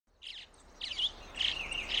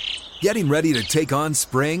Getting ready to take on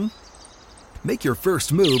spring? Make your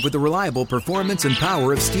first move with the reliable performance and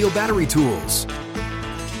power of Steel battery tools.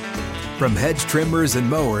 From hedge trimmers and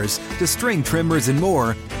mowers to string trimmers and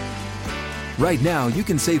more, right now you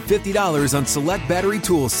can save $50 on select battery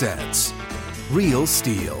tool sets. Real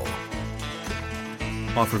Steel.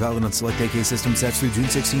 Offer valid on select AK system sets through June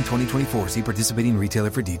 16, 2024. See participating retailer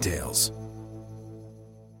for details.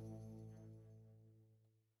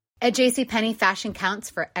 At JCPenney, fashion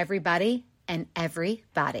counts for everybody and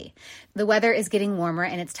everybody. The weather is getting warmer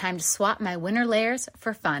and it's time to swap my winter layers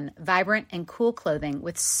for fun, vibrant, and cool clothing.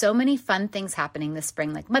 With so many fun things happening this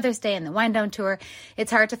spring, like Mother's Day and the Wind Down Tour,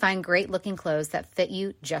 it's hard to find great looking clothes that fit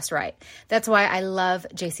you just right. That's why I love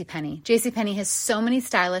JCPenney. JCPenney has so many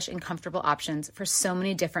stylish and comfortable options for so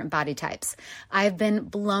many different body types. I've been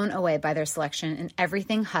blown away by their selection, and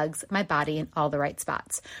everything hugs my body in all the right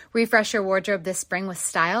spots. Refresh your wardrobe this spring with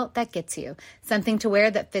style that gets you. Something to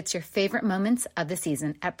wear that fits your favorite moments of the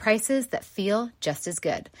season at prices that feel just as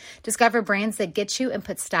good. Discover brands that get you and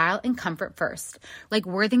put style and comfort first, like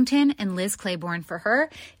Worthington and Liz Claiborne for her,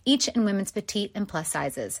 each in women's petite and plus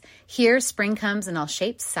sizes. Here, spring comes in all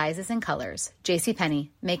shapes, sizes, and colors. JCPenney,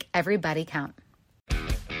 make everybody count.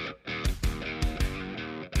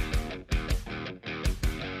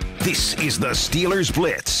 This is the Steelers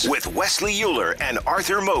Blitz with Wesley Euler and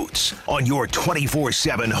Arthur Moats on your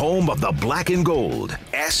 24/7 home of the black and gold,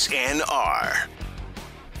 SNR.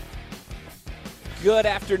 Good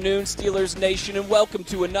afternoon, Steelers Nation, and welcome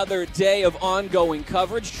to another day of ongoing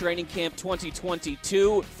coverage, Training Camp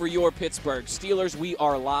 2022 for your Pittsburgh Steelers. We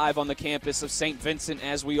are live on the campus of St. Vincent,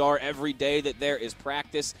 as we are every day that there is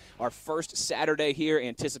practice. Our first Saturday here,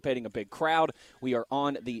 anticipating a big crowd. We are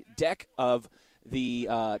on the deck of the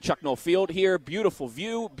Chuck Noll Field here. Beautiful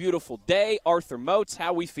view, beautiful day. Arthur Moats,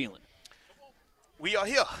 how we feeling? We are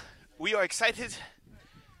here. We are excited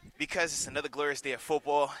because it's another glorious day of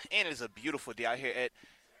football, and it's a beautiful day out here at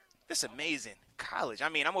this amazing college. I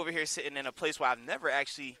mean, I'm over here sitting in a place where I've never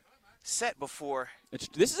actually sat before.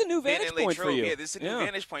 This is a new vantage point for you. Yeah, this is a new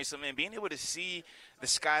vantage point. So, man, being able to see the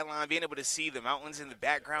skyline, being able to see the mountains in the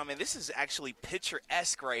background, man, this is actually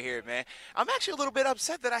picturesque right here, man. I'm actually a little bit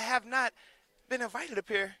upset that I have not been invited up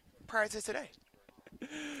here prior to today.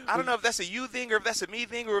 I don't know if that's a you thing or if that's a me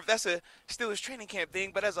thing or if that's a Steelers training camp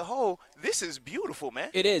thing, but as a whole, this is beautiful, man.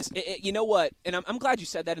 It is. You know what? And I'm glad you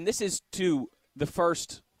said that. And this is to the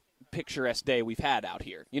first picturesque day we've had out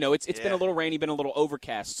here. You know, it's been a little rainy, been a little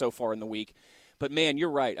overcast so far in the week. But, man, you're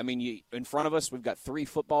right. I mean, in front of us, we've got 3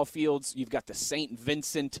 football fields. You've got the St.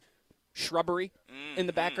 Vincent shrubbery in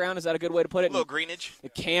the background. Is that a good way to put it? A little greenage. The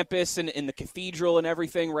campus and the cathedral and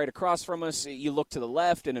everything right across from us. You look to the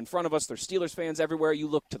left, and in front of us, there's Steelers fans everywhere. You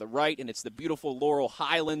look to the right, and it's the beautiful Laurel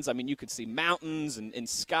Highlands. I mean, you can see mountains and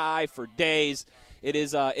sky for days. It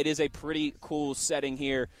is a pretty cool setting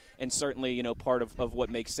here, and certainly, you know, part of what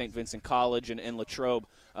makes St. Vincent College and Latrobe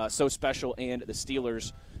so special, and the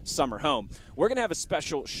Steelers' summer home. We're going to have a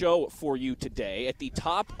special show for you today. At the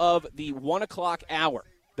top of the 1 o'clock hour,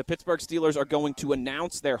 the Pittsburgh Steelers are going to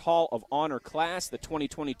announce their Hall of Honor class, the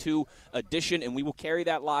 2022 edition, and we will carry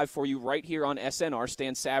that live for you right here on SNR.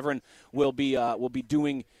 Stan Savran will be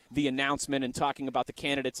doing the announcement and talking about the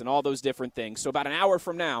candidates and all those different things. So about an hour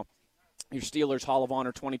from now, your Steelers Hall of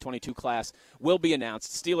Honor 2022 class will be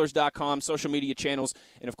announced. Steelers.com, social media channels,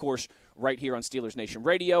 and, of course, right here on Steelers Nation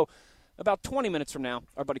Radio. About 20 minutes from now,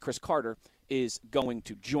 our buddy Chris Carter is going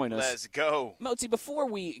to join us. Let's go. Mozi, before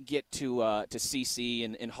we get to CC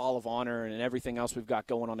and Hall of Honor and everything else we've got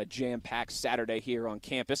going on a jam-packed Saturday here on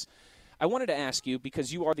campus, I wanted to ask you,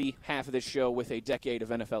 because you are the half of this show with a decade of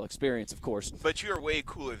NFL experience, of course. But you're way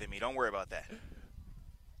cooler than me. Don't worry about that.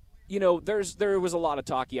 You know, there was a lot of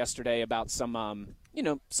talk yesterday about some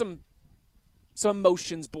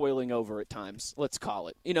emotions boiling over at times, let's call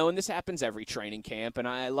it. You know, and this happens every training camp, and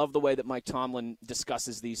I love the way that Mike Tomlin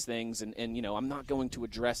discusses these things. And you know, I'm not going to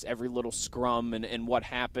address every little scrum and what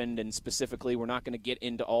happened, and specifically we're not going to get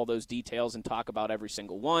into all those details and talk about every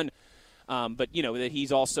single one. But, you know, that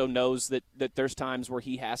he's also knows that there's times where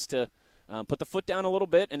he has to put the foot down a little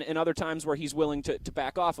bit and other times where he's willing to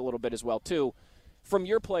back off a little bit as well, too. From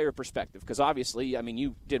your player perspective, because obviously, I mean,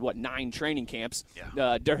 you did, 9 training camps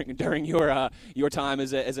during your time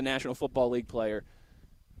as a National Football League player.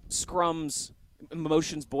 Scrums,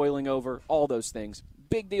 emotions boiling over, all those things.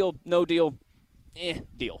 Big deal, no deal,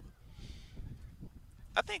 deal.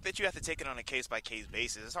 I think that you have to take it on a case-by-case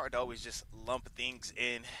basis. It's hard to always just lump things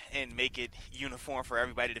in and make it uniform for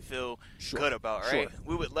everybody to feel good about, right? Sure.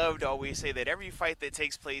 We would love to always say that every fight that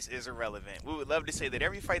takes place is irrelevant. We would love to say that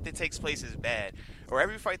every fight that takes place is bad or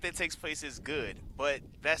every fight that takes place is good. But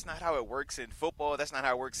that's not how it works in football. That's not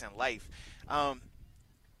how it works in life.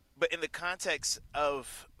 But in the context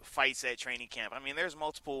of fights at training camp, I mean, there's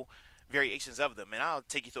multiple variations of them. And I'll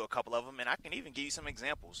take you through a couple of them, and I can even give you some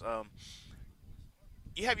examples.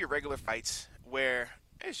 You have your regular fights where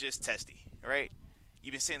it's just testy, right?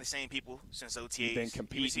 You've been seeing the same people since OTAs. You've been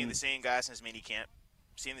competing. You've been seeing the same guys since minicamp.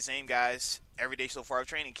 Seeing the same guys every day so far of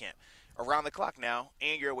training camp. Around the clock now,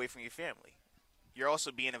 and you're away from your family. You're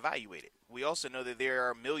also being evaluated. We also know that there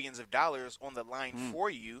are millions of dollars on the line for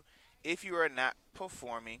you if you are not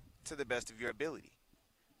performing to the best of your ability.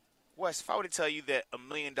 Wes, if I were to tell you that $1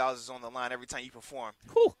 million is on the line every time you perform,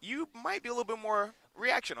 you might be a little bit more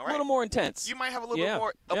reactional, right? A little more intense. You might have a little bit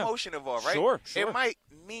more emotion involved, right? Sure. It might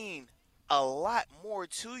mean a lot more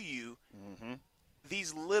to you,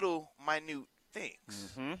 these little minute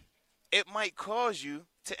things. It might cause you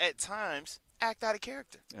to, at times, act out of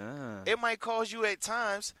character. It might cause you, at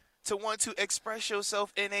times, to want to express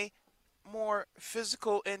yourself in a more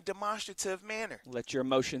physical and demonstrative manner. Let your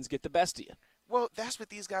emotions get the best of you. Well, that's what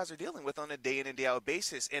these guys are dealing with on a day in and day out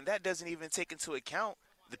basis, and that doesn't even take into account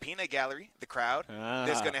the peanut gallery, the crowd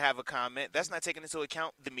that's going to have a comment. That's not taking into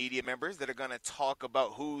account the media members that are going to talk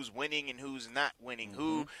about who's winning and who's not winning,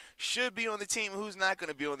 who should be on the team, who's not going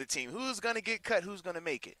to be on the team, who's going to get cut, who's going to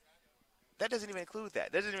make it. That doesn't even include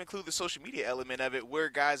that. That doesn't even include the social media element of it where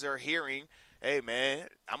guys are hearing, hey, man,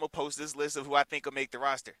 I'm going to post this list of who I think will make the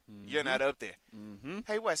roster. You're not up there.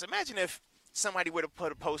 Hey, Wes, imagine if somebody would have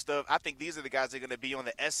put a post of, I think these are the guys that are going to be on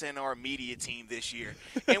the SNR media team this year,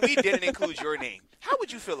 and we didn't include your name. How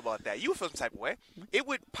would you feel about that? You would feel some type of way. It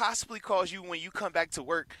would possibly cause you, when you come back to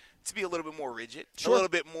work, to be a little bit more rigid, a little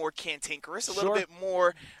bit more cantankerous, a little bit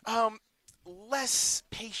more less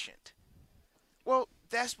patient. Well,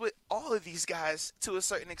 that's what all of these guys, to a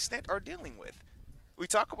certain extent, are dealing with. We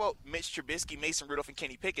talk about Mitch Trubisky, Mason Rudolph, and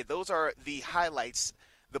Kenny Pickett. Those are the highlights,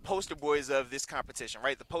 the poster boys of this competition,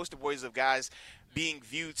 right? The poster boys of guys being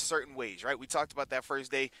viewed certain ways, right? We talked about that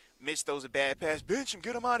first day. Mitch throws a bad pass. Bench him,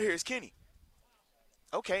 get him out of here. It's Kenny.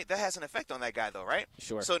 Okay, that has an effect on that guy, though, right?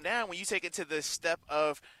 Sure. So now when you take it to the step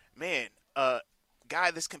of, man, a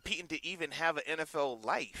guy that's competing to even have an NFL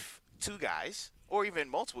life, two guys, or even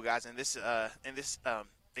multiple guys in this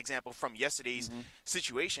example from yesterday's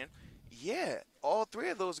situation, yeah, all three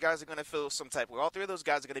of those guys are going to feel some type of way. All three of those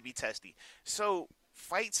guys are going to be testy. So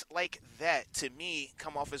fights like that, to me,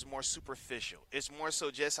 come off as more superficial. It's more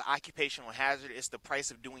so just an occupational hazard. It's the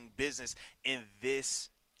price of doing business in this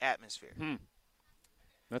atmosphere.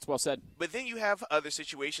 That's well said. But then you have other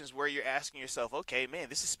situations where you're asking yourself, okay, man,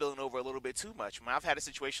 this is spilling over a little bit too much. I've had a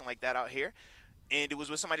situation like that out here, and it was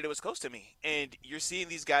with somebody that was close to me. And you're seeing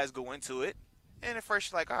these guys go into it, and at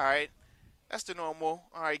first you're like, all right, that's the normal.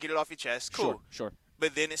 All right, get it off your chest. Cool. Sure.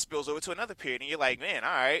 But then it spills over to another period, and you're like, man, all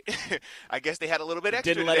right, I guess they had a little bit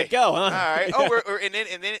extra Didn't let today. it go, huh? All right. Oh, and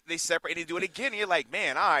then they separate and they do it again, and you're like,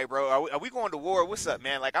 man, all right, bro, are we going to war? What's up,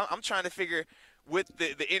 man? Like, I'm trying to figure what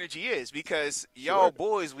the energy is, because y'all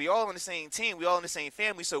boys, we all on the same team, we all in the same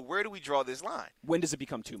family, so where do we draw this line? When does it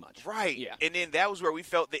become too much? Right. Yeah. And then that was where we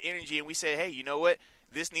felt the energy, and we said, hey, you know what?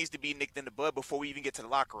 This needs to be nicked in the bud before we even get to the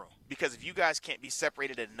locker room. Because if you guys can't be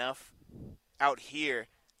separated enough out here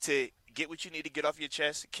to get what you need to get off your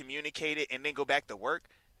chest, communicate it, and then go back to work,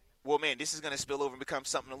 well, man, this is going to spill over and become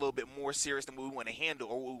something a little bit more serious than what we want to handle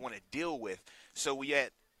or what we want to deal with. So we had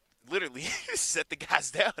literally set the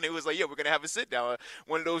guys down. It was like, yeah, we're going to have a sit-down,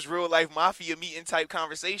 one of those real-life mafia meeting-type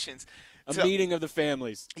conversations. A meeting of the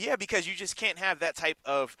families. Yeah, because you just can't have that type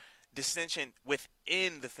of dissension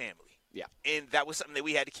within the family. Yeah. And that was something that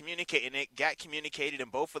we had to communicate, and it got communicated,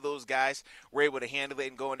 and both of those guys were able to handle it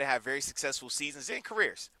and go on to have very successful seasons and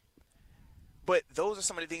careers. But those are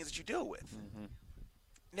some of the things that you deal with.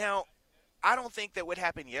 Now, I don't think that what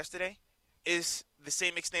happened yesterday is the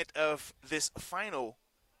same extent of this final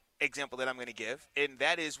example that I'm going to give, and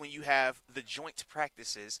that is when you have the joint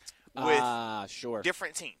practices with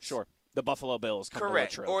different teams. Sure. The Buffalo Bills.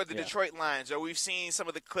 Correct. Or the Detroit Lions. Or we've seen some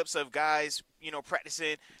of the clips of guys,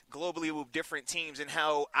 practicing globally with different teams and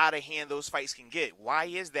how out of hand those fights can get. Why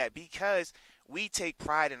is that? Because we take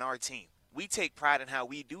pride in our team. We take pride in how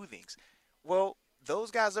we do things. Well,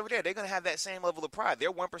 those guys over there, they're going to have that same level of pride.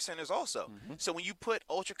 They're 1%ers also. So when you put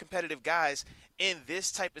ultra-competitive guys in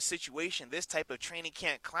this type of situation, this type of training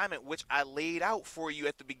camp climate, which I laid out for you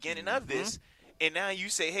at the beginning of this, and now you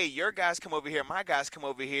say, hey, your guys come over here, my guys come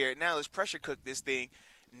over here, now let's pressure cook this thing.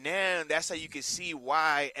 Now that's how you can see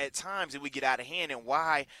why at times it would get out of hand and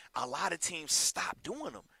why a lot of teams stop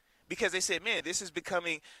doing them. Because they said, man, this is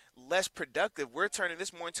becoming less productive. We're turning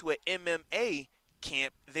this more into an MMA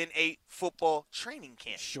camp than a football training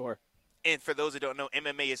camp. Sure. And for those that don't know,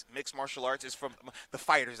 MMA is mixed martial arts. It's from the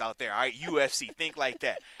fighters out there, all right? UFC, think like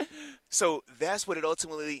that. So that's what it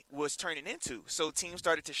ultimately was turning into. So teams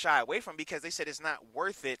started to shy away from it because they said it's not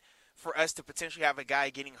worth it for us to potentially have a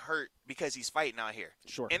guy getting hurt because he's fighting out here.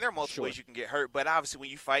 Sure. And there are multiple ways you can get hurt. But obviously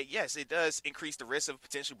when you fight, yes, it does increase the risk of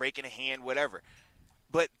potentially breaking a hand, whatever.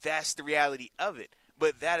 But that's the reality of it.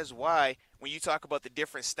 But that is why when you talk about the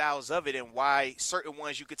different styles of it and why certain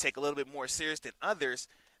ones you could take a little bit more serious than others,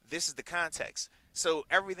 this is the context. So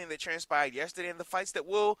everything that transpired yesterday and the fights that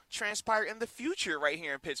will transpire in the future right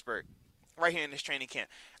here in Pittsburgh, right here in this training camp,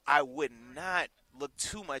 I would not look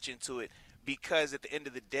too much into it because at the end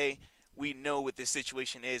of the day, we know what this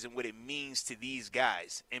situation is and what it means to these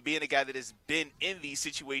guys. And being a guy that has been in these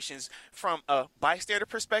situations from a bystander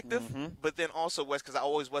perspective, but then also because I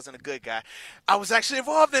always wasn't a good guy, I was actually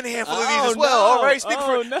involved in a handful of these as well. All right,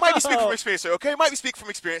 might be speaking from experience, okay? Might be speaking from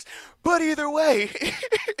experience. But either way,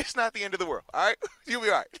 it's not the end of the world, all right? You'll be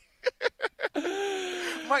all right.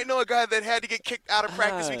 Might know a guy that had to get kicked out of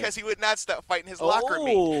practice because he would not stop fighting his locker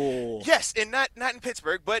mate. Yes, and not in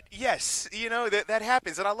Pittsburgh, but yes, that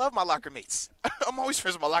happens, and I love my locker mates. I'm always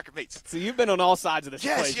friends with my locker mates. So you've been on all sides of this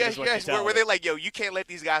equation. Yes. Where they're like, yo, you can't let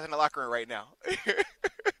these guys in the locker room right now.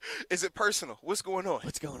 Is it personal? What's going on?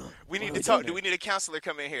 We need to talk. Do we need a counselor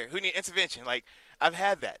come in here? Who need intervention? Like, I've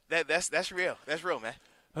had that. That's real. That's real, man.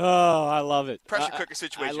 Oh, I love it. Pressure cooker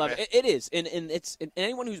situation, I love man. it. It is. And it's and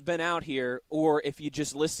anyone who's been out here, or if you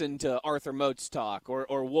just listen to Arthur Moats talk,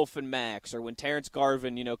 or Wolf and Max, or when Terrence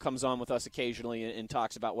Garvin, comes on with us occasionally and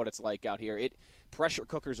talks about what it's like out here, pressure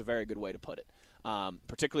cooker is a very good way to put it,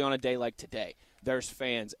 particularly on a day like today. There's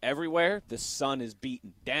fans everywhere. The sun is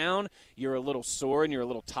beaten down. You're a little sore and you're a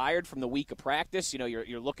little tired from the week of practice.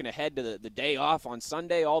 You're looking ahead to the day off on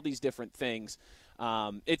Sunday, all these different things.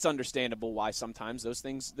 It's understandable why sometimes those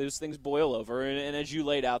things boil over, and as you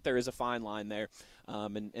laid out, there is a fine line there,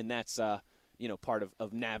 and that's part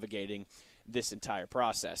of navigating this entire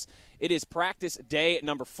process. It is practice day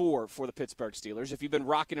number 4 for the Pittsburgh Steelers. If you've been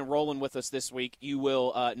rocking and rolling with us this week, you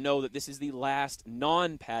will know that this is the last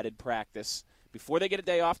non-padded practice before they get a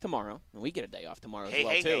day off tomorrow, and we get a day off tomorrow as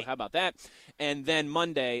well, too. How about that? And then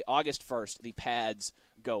Monday, August 1st, the pads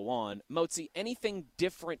go on. Mozi, anything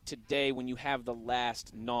different today when you have the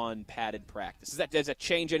last non-padded practice? Does that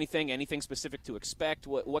change anything? Anything specific to expect?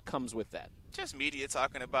 What comes with that? Just media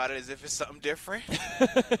talking about it as if it's something different.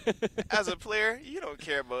 As a player, you don't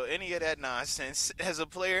care about any of that nonsense. As a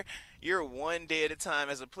player, you're one day at a time.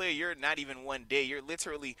 As a player, you're not even one day. You're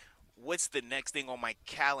literally what's the next thing on my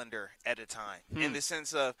calendar at a time, in the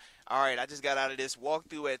sense of, all right, I just got out of this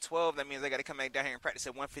walkthrough at 12. That means I got to come back down here and practice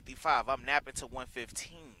at 1:55. I'm napping till 1:15.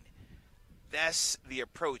 That's the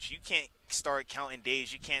approach. You can't start counting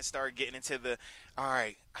days. You can't start getting into the, all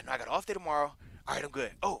right, I know I got off day tomorrow. All right, I'm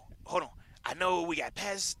good. Oh, hold on. I know we got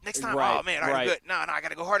pads next time. Right, oh, man, all right, I'm good. No, I got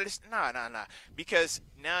to go harder. Nah. Because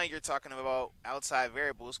now you're talking about outside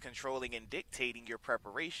variables controlling and dictating your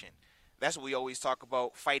preparation. That's what we always talk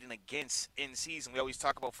about fighting against in season. We always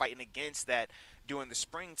talk about fighting against that during the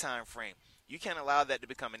spring time frame. You can't allow that to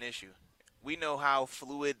become an issue. We know how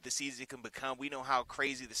fluid the season can become. We know how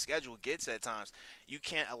crazy the schedule gets at times. You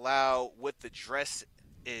can't allow what the dress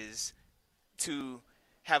is to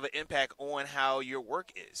have an impact on how your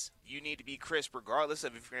work is. You need to be crisp regardless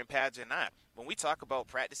of if you're in pads or not. When we talk about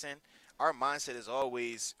practicing, our mindset is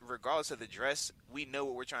always, regardless of the dress, we know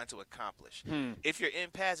what we're trying to accomplish. If you're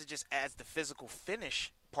in pads, it just adds the physical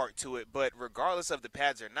finish part to it. But regardless of the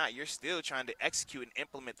pads or not, you're still trying to execute and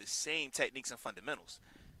implement the same techniques and fundamentals.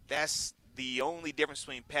 That's the only difference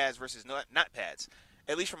between pads versus not pads.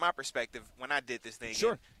 At least from my perspective, when I did this thing,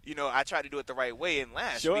 sure. And, I tried to do it the right way and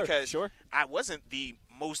last because I wasn't the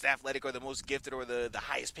most athletic or the most gifted or the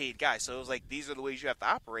highest paid guy. So it was like, these are the ways you have to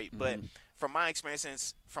operate. But from my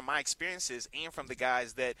experiences and from the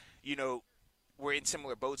guys that, were in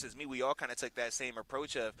similar boats as me, we all kind of took that same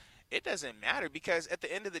approach of it doesn't matter, because at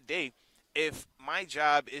the end of the day, if my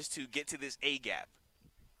job is to get to this A gap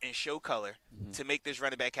and show color to make this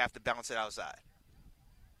running back have to bounce it outside,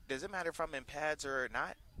 does it matter if I'm in pads or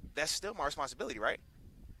not? That's still my responsibility, right?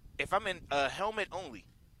 If I'm in a helmet only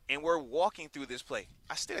and we're walking through this play,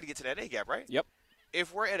 I still got to get to that A gap, right? Yep.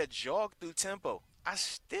 If we're at a jog through tempo, I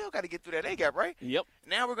still got to get through that A gap, right? Yep.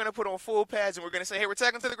 Now we're going to put on full pads and we're going to say, hey, we're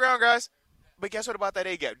tackling to the ground, guys. But guess what about that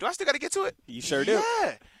A gap? Do I still got to get to it? You sure do.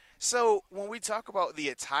 Yeah. So when we talk about the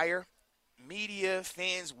attire, media,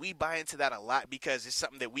 fans, we buy into that a lot because it's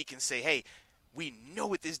something that we can say, hey, we know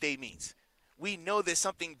what this day means. We know that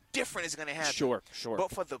something different is going to happen. Sure.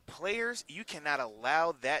 But for the players, you cannot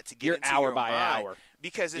allow that to get You're into hour your by mind hour.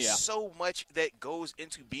 because there's so much that goes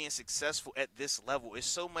into being successful at this level. It's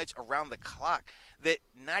so much around the clock that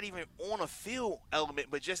not even on a field element,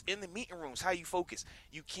 but just in the meeting rooms, how you focus.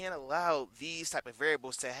 You can't allow these type of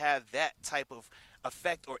variables to have that type of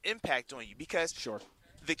effect or impact on you because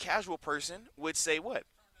the casual person would say, what?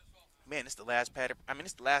 Man, it's the last 9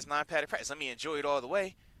 padded practice. Let me enjoy it all the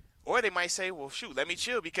way. Or they might say, well, shoot, let me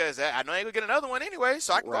chill because I know I ain't going to get another one anyway,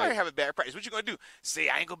 so I can go ahead and have a bad practice. What you going to do? Say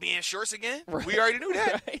I ain't going to be in shorts again? Right. We already knew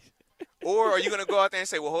that. Right. Or are you going to go out there and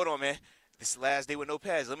say, well, hold on, man. This is the last day with no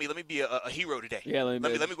pads. Let me be a hero today. Yeah, let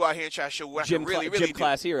me go out here and try to show what I can really gym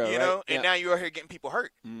class do. Hero, you know? Right? And now you're out here getting people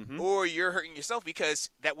hurt. Mm-hmm. Or you're hurting yourself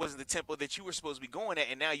because that wasn't the tempo that you were supposed to be going at,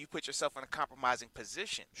 and now you put yourself in a compromising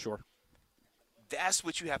position. Sure. That's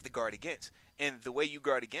what you have to guard against. And the way you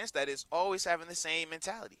guard against that is always having the same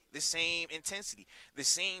mentality, the same intensity, the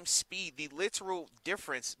same speed. The literal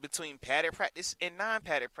difference between padded practice and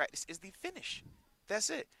non-padded practice is the finish. That's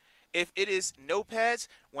it. If it is no pads,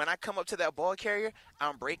 when I come up to that ball carrier,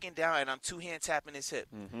 I'm breaking down and I'm two-hand tapping his hip.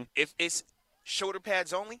 Mm-hmm. If it's shoulder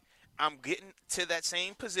pads only, I'm getting to that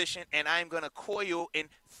same position, and I'm going to coil and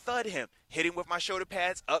thud him, hit him with my shoulder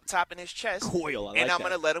pads up top in his chest. Coil, and I'm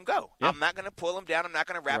going to let him go. Yep. I'm not going to pull him down. I'm not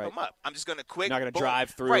going to wrap him up. I'm just going to quick. Not going to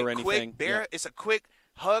drive through or anything. Quick bear. It's a quick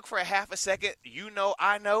hug for a half a second. You know,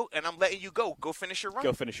 I know, and I'm letting you go. Go finish your run.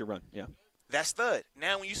 Go finish your run, yeah. That's thud.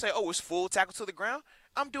 Now when you say, oh, it's full tackle to the ground,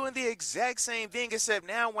 I'm doing the exact same thing, except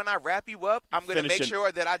now when I wrap you up, I'm going to make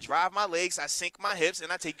sure that I drive my legs, I sink my hips,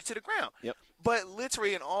 and I take you to the ground. Yep. But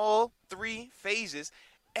literally in all 3 phases,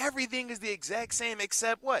 everything is the exact same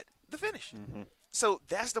except what? The finish. Mm-hmm. So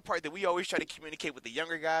that's the part that we always try to communicate with the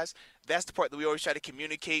younger guys. That's the part that we always try to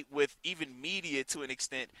communicate with even media to an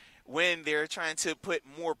extent when they're trying to put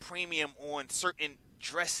more premium on certain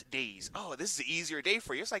dress days. Oh, this is an easier day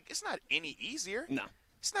for you. It's like, it's not any easier. No.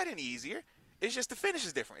 It's not any easier. It's just the finish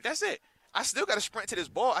is different. That's it. I still got to sprint to this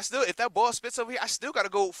ball. If that ball spits over here, I still got to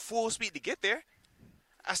go full speed to get there.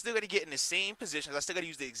 I still got to get in the same positions. I still got to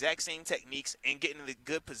use the exact same techniques and get in the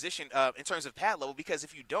good position in terms of pad level, because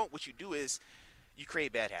if you don't, what you do is you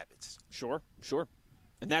create bad habits. Sure.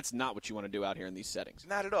 And that's not what you want to do out here in these settings.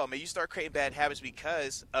 Not at all, man. You start creating bad habits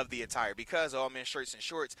because of the attire, because I'm in shirts and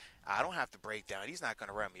shorts. I don't have to break down. He's not going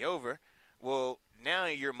to run me over. Well, now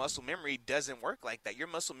your muscle memory doesn't work like that. Your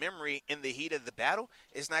muscle memory in the heat of the battle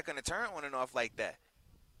is not going to turn on and off like that.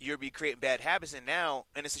 You'll be creating bad habits, and now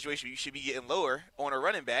in a situation where you should be getting lower on a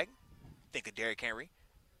running back, think of Derrick Henry,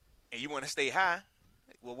 and you want to stay high,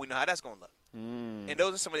 well, we know how that's going to look. And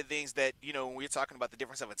those are some of the things that, when we're talking about the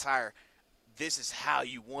difference of attire, this is how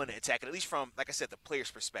you want to attack it, at least from, like I said, the player's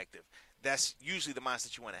perspective. That's usually the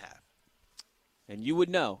mindset you want to have. And you would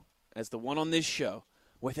know, as the one on this show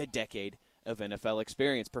with a decade of NFL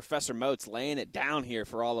experience, Professor Moats laying it down here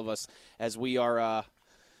for all of us as we are about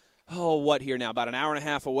an hour and a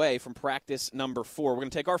half away from practice number 4. We're going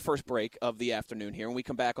to take our first break of the afternoon here. When we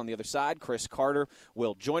come back on the other side, Chris Carter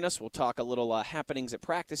will join us. We'll talk a little happenings at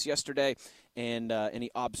practice yesterday and any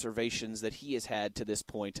observations that he has had to this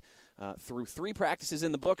point through 3 practices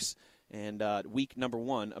in the books. And week number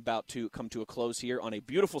 1 about to come to a close here on a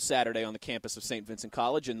beautiful Saturday on the campus of St. Vincent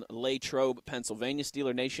College in Latrobe, Pennsylvania.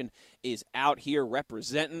 Steeler Nation is out here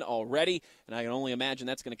representing already, and I can only imagine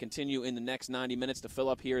that's going to continue in the next 90 minutes to fill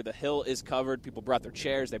up here. The hill is covered. People brought their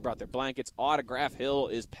chairs. They brought their blankets. Autograph Hill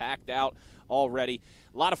is packed out already.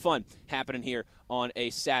 A lot of fun happening here on a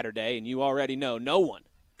Saturday, and you already know no one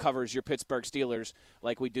covers your Pittsburgh Steelers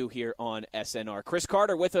like we do here on SNR. Chris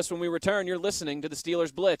Carter with us when we return. You're listening to the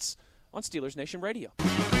Steelers Blitz on Steelers Nation Radio.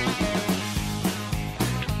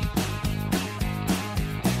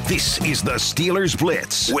 This is the Steelers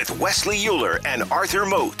Blitz with Wesley Euler and Arthur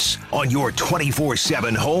Moats on your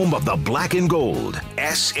 24/7 home of the black and gold,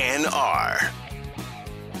 SNR.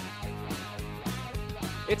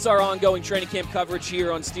 It's our ongoing training camp coverage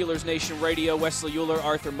here on Steelers Nation Radio. Wesley Euler,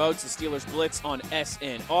 Arthur Moats, the Steelers Blitz on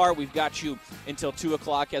SNR. We've got you until 2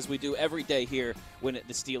 o'clock as we do every day here when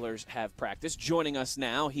the Steelers have practice. Joining us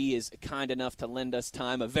now, he is kind enough to lend us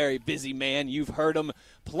time, a very busy man. You've heard him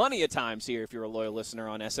plenty of times here if you're a loyal listener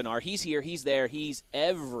on SNR. He's here, he's there, he's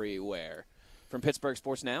everywhere. From Pittsburgh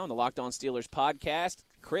Sports Now and the Locked On Steelers podcast,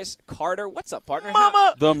 Chris Carter. What's up, partner?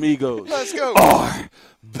 Mama! The Migos. Let's go. Are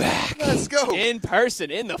back. Let's go. In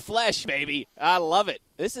person, in the flesh, baby. I love it.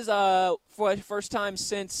 This is for the first time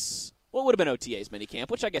since what would have been OTA's minicamp,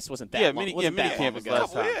 which I guess wasn't that long. Minicamp was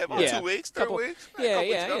last time. About 2 weeks, 3 weeks.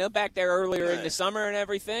 Yeah, back there earlier in the summer and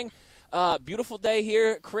everything. Beautiful day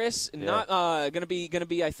here, Chris. Not gonna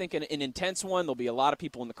be. I think an intense one. There'll be a lot of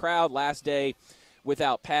people in the crowd. Last day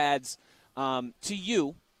without pads. To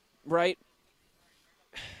you, right?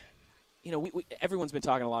 You know, everyone's been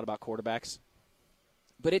talking a lot about quarterbacks,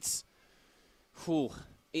 but it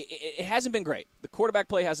hasn't been great. The quarterback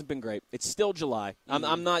play hasn't been great. It's still July.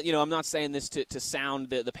 I'm not saying this to sound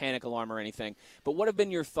the panic alarm or anything. But what have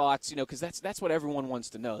been your thoughts? You know, because that's what everyone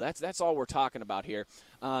wants to know. That's all we're talking about here.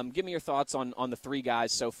 Give me your thoughts on the three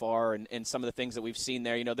guys so far and some of the things that we've seen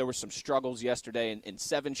there. You know, there were some struggles yesterday in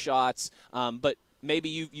 7 shots, but maybe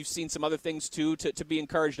you've seen some other things too to be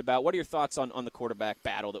encouraged about. What are your thoughts on the quarterback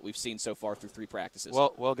battle that we've seen so far through 3 practices?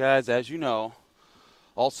 Well, guys, as you know,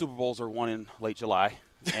 all Super Bowls are won in late July.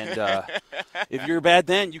 And if you're bad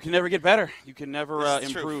then, you can never get better. You can never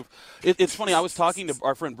improve. It's funny. I was talking to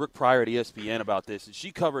our friend Brooke Pryor at ESPN about this, and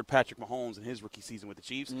she covered Patrick Mahomes in his rookie season with the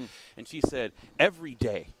Chiefs. And she said every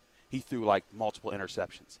day he threw, like, multiple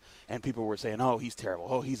interceptions. And people were saying, oh, he's terrible.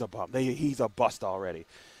 Oh, he's a bum. He's a bust already.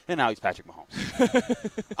 And now he's Patrick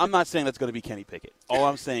Mahomes. I'm not saying that's going to be Kenny Pickett. All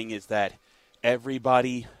I'm saying is that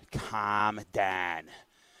everybody calm down.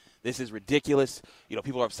 This is ridiculous. You know,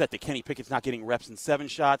 people are upset that Kenny Pickett's not getting reps in 7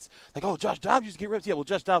 shots. Like, oh, Josh Dobbs used to get reps. Yeah, well,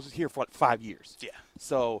 Josh Dobbs was here for 5 years. Yeah.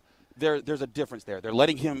 So there's a difference there. They're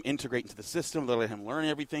letting him integrate into the system. They're letting him learn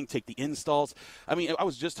everything, take the installs. I mean, I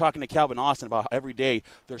was just talking to Calvin Austin about how every day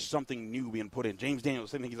there's something new being put in. James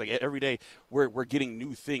Daniels, same thing. He's like, every day we're getting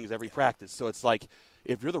new things every practice. So it's like,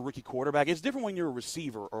 if you're the rookie quarterback, it's different when you're a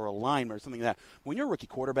receiver or a lineman or something like that. When you're a rookie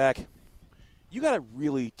quarterback, you got to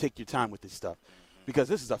really take your time with this stuff. Because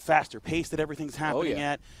this is a faster pace that everything's happening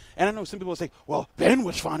at. And I know some people will say, well, Ben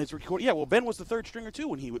was fine as rookie quarterback. Yeah, well, Ben was the 3rd stringer too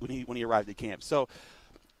when he arrived at camp. So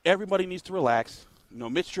everybody needs to relax. You know,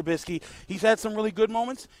 Mitch Trubisky, he's had some really good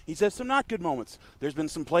moments. He's had some not good moments. There's been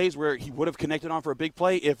some plays where he would have connected on for a big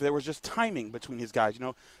play if there was just timing between his guys. You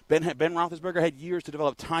know, Ben Roethlisberger had years to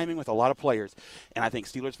develop timing with a lot of players. And I think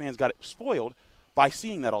Steelers fans got spoiled by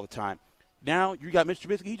seeing that all the time. Now you got Mitch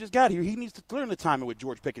Trubisky. He just got here. He needs to learn the timing with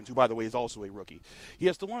George Pickens, who, by the way, is also a rookie. He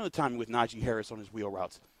has to learn the timing with Najee Harris on his wheel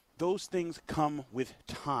routes. Those things come with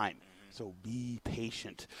time. So be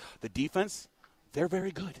patient. The defense, they're very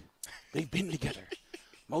good. They've been together.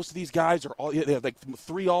 Most of these guys are they have like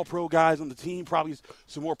 3 all-pro guys on the team, probably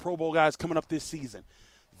some more Pro Bowl guys coming up this season.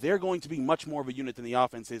 They're going to be much more of a unit than the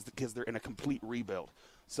offense is because they're in a complete rebuild.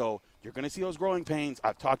 So you're going to see those growing pains.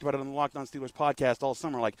 I've talked about it on the Locked On Steelers podcast all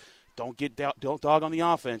summer. Like, don't dog on the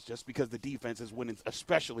offense just because the defense is winning,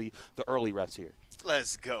 especially the early reps here.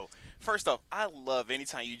 Let's go. First off, I love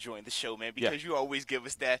anytime you join the show, man, because you always give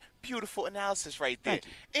us that beautiful analysis right there.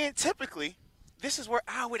 And typically, this is where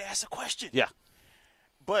I would ask a question. Yeah.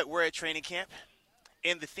 But we're at training camp,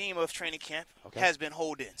 and the theme of training camp has been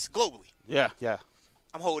hold-ins globally. Yeah.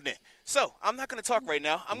 I'm holding in. So I'm not going to talk right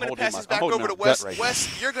now. I'm going to pass this back over to Wes. Right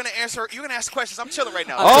Wes, you're going to answer. You're going to ask questions. I'm chilling right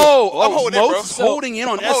now. I'm holding in, bro. Holding in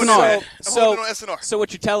on SNR. Holding on SNR. So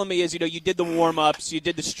what you're telling me is, you know, you did the warm-ups, you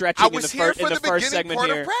did the stretching in the first segment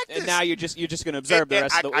here, and now you're just going to observe the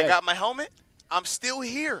rest of the way. I got my helmet. I'm still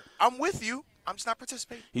here. I'm with you. I'm just not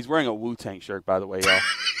participating. He's wearing a Wu-Tang shirt, by the way, y'all.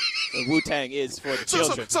 Wu-Tang is for the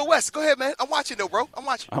children. So Wes, go ahead, man. I'm watching, though, bro. I'm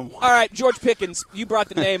watching. All right, George Pickens, you brought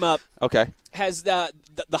the name up. Okay. Has the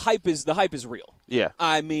hype is real. Yeah.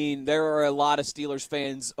 I mean, there are a lot of Steelers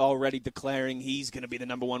fans already declaring he's going to be the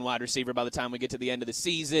number 1 wide receiver by the time we get to the end of the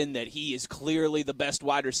season, that he is clearly the best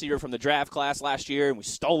wide receiver from the draft class last year, and we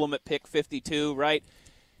stole him at pick 52, right?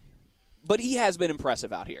 But he has been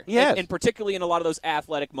impressive out here. Yes. And particularly in a lot of those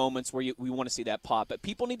athletic moments where we want to see that pop. But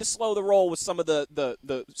people need to slow the roll with some of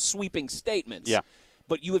the sweeping statements. Yeah.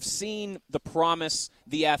 But you have seen the promise,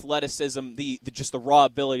 the athleticism, just the raw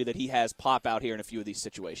ability that he has pop out here in a few of these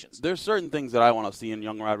situations. There's certain things that I want to see in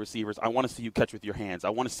young wide receivers. I want to see you catch with your hands. I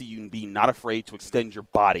want to see you be not afraid to extend your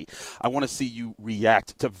body. I want to see you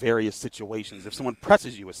react to various situations. If someone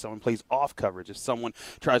presses you, if someone plays off coverage, if someone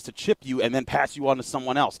tries to chip you and then pass you on to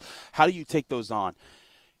someone else, how do you take those on?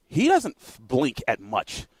 He doesn't blink at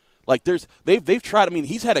much. Like they've tried. I mean,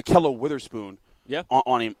 he's had a Kello Witherspoon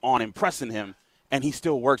on him, pressing him. And he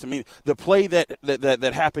still works. I mean, the play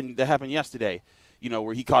that happened yesterday, you know,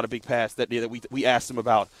 where he caught a big pass that we asked him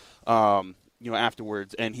about,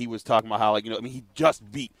 afterwards, and he was talking about how, like, you know, I mean, he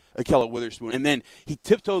just beat Kello Witherspoon, and then he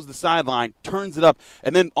tiptoes the sideline, turns it up,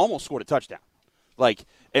 and then almost scored a touchdown. Like,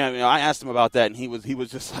 and I asked him about that, and he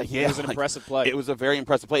was just like, yeah, it was an impressive play. It was a very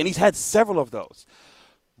impressive play, and he's had several of those.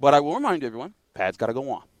 But I will remind everyone, pads got to go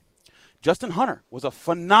on. Justin Hunter was a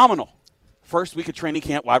phenomenal first week of training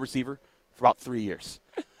camp wide receiver for about 3 years.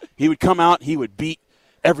 He would come out, he would beat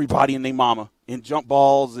everybody and their mama in jump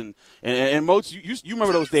balls and Moats, you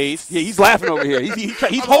remember those days? Yeah, he's laughing over here.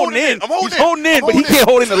 He's holding in. He's holding in, but he can't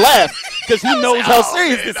hold in to laugh because he knows how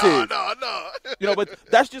serious this is. No. But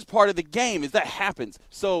that's just part of the game. Is that happens.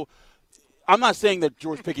 So I'm not saying that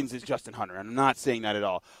George Pickens is Justin Hunter. I'm not saying that at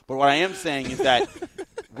all. But what I am saying is that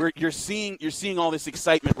you're seeing all this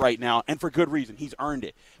excitement right now, and for good reason. He's earned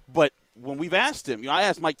it. But when we've asked him, I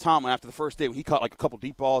asked Mike Tomlin after the first day when he caught like a couple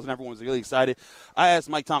deep balls and everyone was really excited. I asked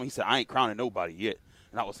Mike Tomlin, he said, I ain't crowning nobody yet.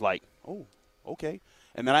 And I was like, oh, okay.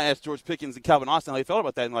 And then I asked George Pickens and Calvin Austin how they felt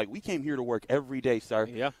about that. And like, we came here to work every day, sir.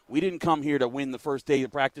 Yeah. We didn't come here to win the first day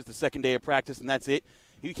of practice, the second day of practice, and that's it.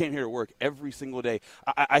 He came here to work every single day.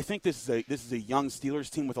 I think this is a young Steelers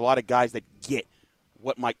team with a lot of guys that get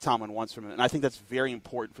what Mike Tomlin wants from him. And I think that's very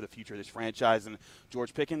important for the future of this franchise. And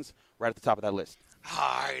George Pickens, right at the top of that list.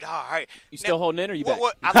 All right. You still holding in, or you back?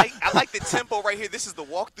 I like the tempo right here. This is the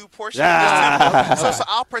walkthrough portion of this tempo. So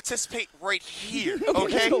I'll participate right here,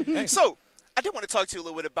 okay? So I did want to talk to you a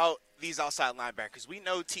little bit about these outside linebackers. We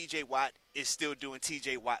know T.J. Watt is still doing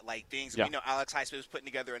T.J. Watt-like things. Yeah. We know Alex Highsmith is putting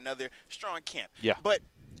together another strong camp. Yeah. But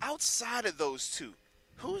outside of those two,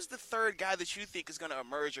 who's the third guy that you think is going to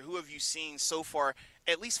emerge, or who have you seen so far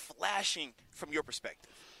at least flashing from your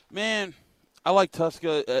perspective? Man, I like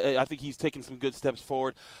Tuska. I think he's taking some good steps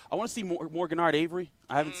forward. I want to see more Gennard Avery.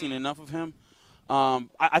 I haven't seen enough of him.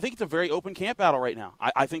 I think it's a very open camp battle right now.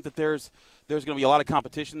 I think that there's going to be a lot of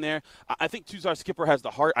competition there. I think Tuzar Skipper has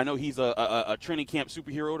the heart. I know he's a training camp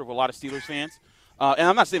superhero to a lot of Steelers fans. And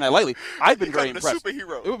I'm not saying that lightly. I've been very impressed.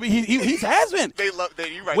 Superhero. He has been. They love.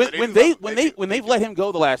 You're right. When they've let him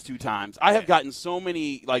go the last two times, I have gotten so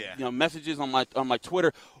many messages on my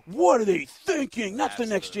Twitter. What are they thinking? That's the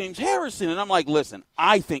next James Harrison. And I'm like, listen,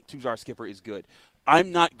 I think Tuzar Skipper is good.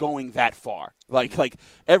 I'm not going that far. Like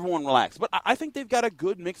everyone relax. But I think they've got a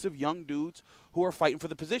good mix of young dudes who are fighting for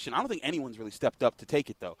the position. I don't think anyone's really stepped up to take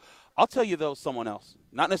it, though. I'll tell you, though, someone else.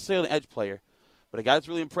 Not necessarily an edge player, but a guy that's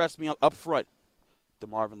really impressed me up front,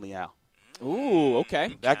 DeMarvin Leal. Ooh,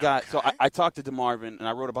 okay. That guy. So I talked to DeMarvin, and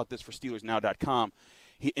I wrote about this for SteelersNow.com.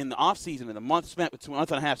 In the offseason, in the month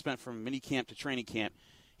and a half spent from mini camp to training camp,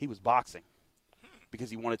 he was boxing because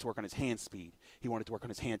he wanted to work on his hand speed. He wanted to work on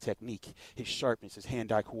his hand technique, his sharpness, his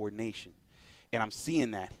hand-eye coordination. And I'm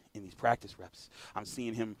seeing that in these practice reps. I'm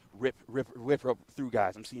seeing him rip up through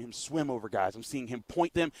guys. I'm seeing him swim over guys. I'm seeing him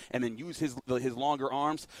point them and then use his longer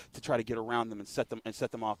arms to try to get around them and set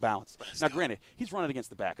them off balance. Now, granted, he's running against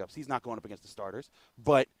the backups. He's not going up against the starters,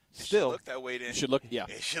 but still, it should look that way. Then it should look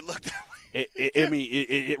that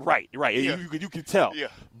way. Right. Yeah. You can tell. Yeah.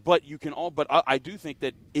 But I do think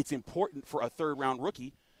that it's important for a third-round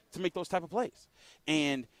rookie to make those type of plays.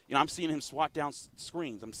 And I'm seeing him swat down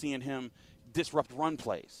screens. I'm seeing him disrupt run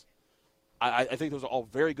plays. I think those are all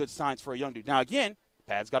very good signs for a young dude. Now, again,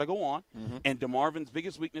 pads got to go on. Mm-hmm. And DeMarvin's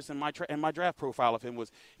biggest weakness in my draft profile of him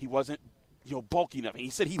was he wasn't bulky enough. And he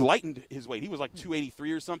said he lightened his weight. He was like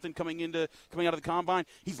 283 or something coming out of the combine.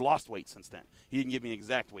 He's lost weight since then. He didn't give me an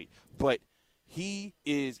exact weight. But he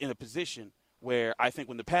is in a position where I think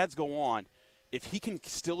when the pads go on, if he can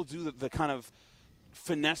still do the kind of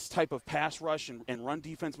finesse type of pass rush and run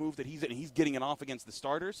defense move that he's getting it off against the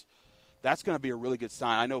starters, that's going to be a really good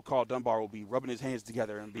sign. I know Carl Dunbar will be rubbing his hands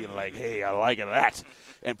together and being like, hey, I like that,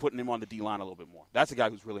 and putting him on the D-line a little bit more. That's a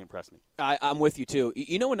guy who's really impressed me. I'm with you, too.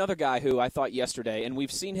 Another guy who I thought yesterday, and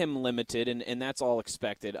we've seen him limited, and that's all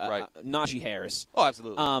expected, right. Najee Harris. Oh,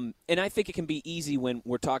 absolutely. And I think it can be easy when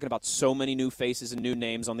we're talking about so many new faces and new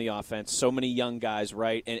names on the offense, so many young guys,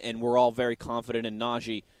 right, and we're all very confident in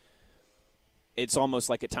Najee. It's almost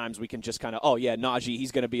like at times we can just kind of, Najee,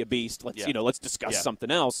 he's going to be a beast. Let's discuss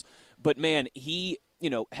something else. But, man, he,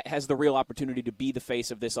 has the real opportunity to be the face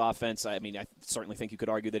of this offense. I mean, I certainly think you could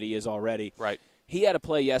argue that he is already. Right. He had a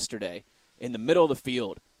play yesterday in the middle of the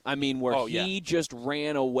field, where he just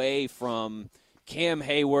ran away from Cam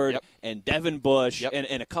Hayward and Devin Bush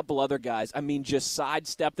and a couple other guys. Just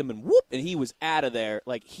sidestepped them and whoop, and he was out of there.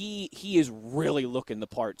 Like, he is really looking the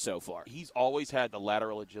part so far. He's always had the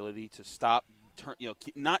lateral agility to stop,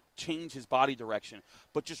 not change his body direction,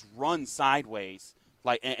 but just run sideways,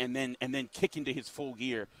 and then kick into his full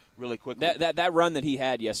gear really quickly. That run that he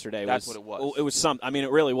had yesterday, that's what it was. It was something. It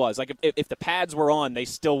really was. Like if the pads were on, they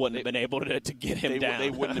still wouldn't have been able to get him down. They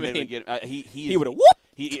wouldn't have been able to get him. He would have whooped.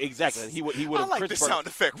 Exactly. He would have. I like the sound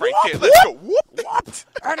effect right there. Let's go whoop.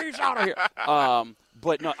 And he's out of here.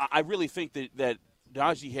 But no, I really think that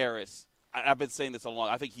Najee Harris. I've been saying this a lot.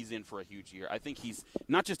 I think he's in for a huge year. I think he's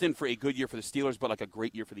not just in for a good year for the Steelers, but like a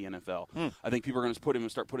great year for the NFL. I think people are going to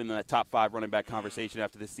start putting him in that top 5 running back conversation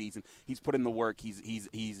after this season. He's put in the work. He's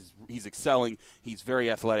excelling. He's very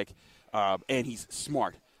athletic. and he's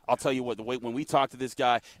smart. I'll tell you what, the way when we talk to this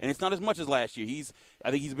guy, and it's not as much as last year.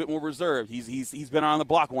 I think he's a bit more reserved. He's been on the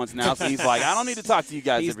block once now, so he's like, I don't need to talk to you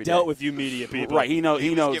guys every day. He's dealt with you media people, right? He knows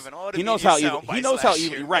how evil.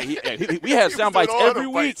 Right? We have sound bites every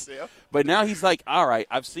week, but now he's like, all right,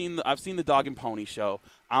 I've seen the Dog and Pony show.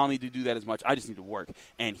 I don't need to do that as much. I just need to work,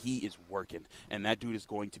 and he is working. And that dude is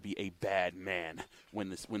going to be a bad man when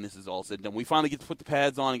this is all said and done. We finally get to put the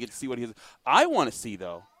pads on and get to see what he is. I want to see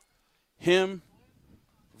though, him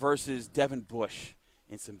versus Devin Bush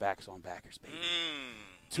in some backs on backers, baby.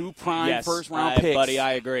 2 prime first-round picks. Buddy,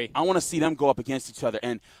 I agree. I want to see them go up against each other,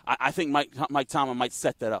 and I think Mike Tomlin might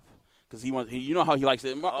set that up because you know how he likes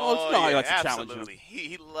it. How he likes to challenge him.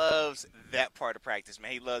 He loves that part of practice,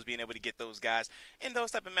 man. He loves being able to get those guys in those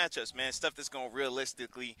type of matchups, man. Stuff that's going to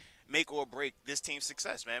realistically make or break this team's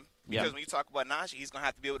success, man. Because when you talk about Najee, he's going to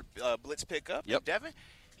have to be able to blitz pick up. Yep. Devin,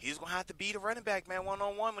 he's going to have to beat a running back, man,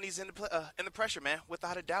 one-on-one when he's in the pressure, man,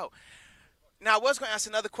 without a doubt. Now, I was going to ask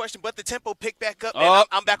another question, but the tempo picked back up, man.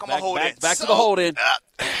 I'm back on my hold-in. Back to the hold-in.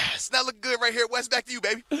 It's not looking good right here. Wes, back to you,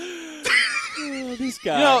 baby. This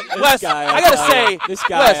guy. Wes, I got to say. This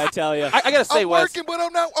guy, Wes, I tell you. I got to say, Wes. I'm working, but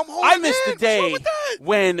I'm holding I missed the day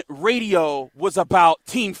when radio was about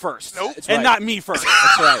team first. Nope. And not me first.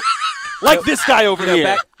 That's right. Like this guy over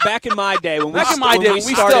here. Back in my day when we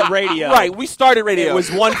started radio. Right, we started radio. It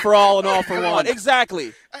was one for all and all for one.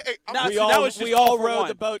 Exactly. We all rode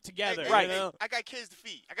the boat together. Right. You know? I got kids to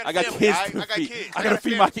feed. I got kids to feed. I got to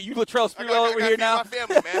feed my kids. You Latrell Sprewell over here now? I got to feed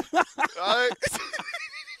my family, man. All right?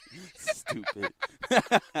 Stupid.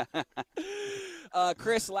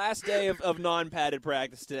 Chris, last day of non-padded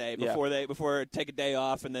practice today before take a day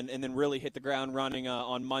off and then really hit the ground running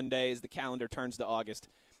on Monday as the calendar turns to August.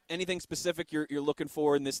 Anything specific you're looking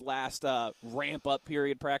for in this last ramp-up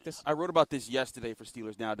period practice? I wrote about this yesterday for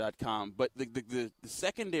SteelersNow.com, but the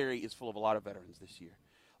secondary is full of a lot of veterans this year.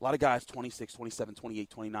 A lot of guys 26, 27, 28,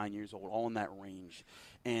 29 years old, all in that range.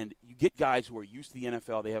 And you get guys who are used to the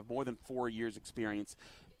NFL. They have more than 4 years experience.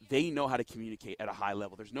 They know how to communicate at a high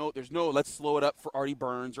level. There's no let's slow it up for Artie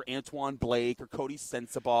Burns or Antoine Blake or Cody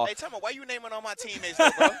Sensabaugh. Hey, tell me, why you naming all my teammates, though,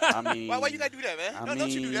 bro? I mean, why you got to do that, man? Don't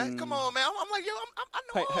you do that. Come on, man. I'm like, yo, I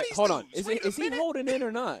know all these hold on. dudes. Is he holding in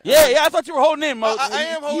or not? Yeah, I thought you were holding in, Mo. I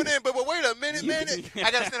am holding in, but wait a minute, man. I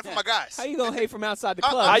got to stand up for my guys. How you going to hate from outside the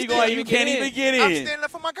club? How you going to you can't even get in? I'm standing up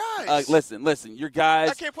for my guys. Listen, your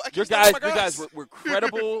guys were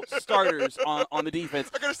credible starters on the defense.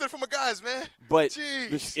 I got to stand up for my guys, man. But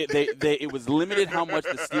it was limited how much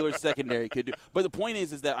the Steelers secondary could do. But the point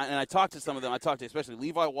is that, and I talked to some of them. I talked to especially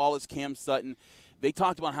Levi Wallace, Cam Sutton. They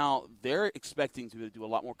talked about how they're expecting to do a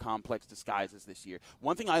lot more complex disguises this year.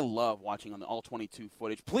 One thing I love watching on the All-22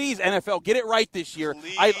 footage, please, NFL, get it right this year.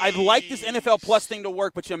 I'd like this NFL Plus thing to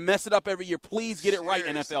work, but you mess it up every year. Please get it right,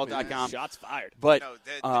 NFL.com. Shots fired. But,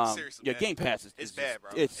 seriously, Game Pass is bad,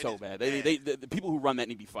 bro. It's so bad. The people who run that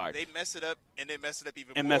need to be fired. They mess it up, and they mess it up even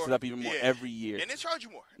more. And mess it up even more every year. And they charge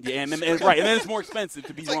you more. Yeah, and then it's more expensive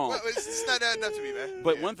to be wrong. It's not that enough to me, man.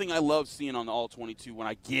 But one thing I love seeing on the All-22 when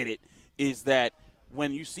I get it is that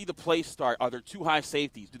when you see the play start, are there two high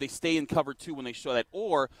safeties? Do they stay in cover 2 when they show that,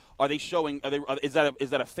 or are they showing? Is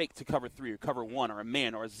that a fake to cover 3 or cover 1 or a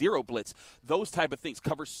man or a zero blitz? Those type of things.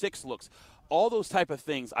 Cover 6 looks. All those type of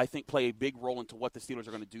things, I think, play a big role into what the Steelers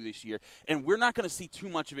are going to do this year. And we're not going to see too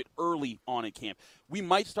much of it early on in camp. We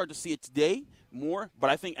might start to see it today more, but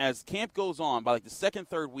I think as camp goes on, by like the second,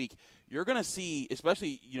 third week, you're going to see,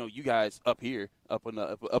 especially you guys up here, up in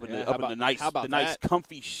the nice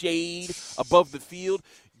comfy shade above the field.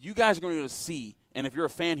 You guys are going to be able to see. And if you're a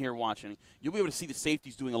fan here watching, you'll be able to see the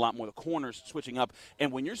safeties doing a lot more, the corners switching up.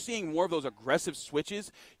 And when you're seeing more of those aggressive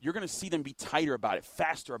switches, you're going to see them be tighter about it,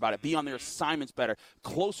 faster about it, be on their assignments better,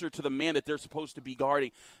 closer to the man that they're supposed to be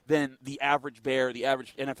guarding than the average Bear, the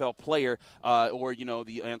average NFL player, or,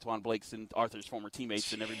 the Antoine Blakes and Arthur's former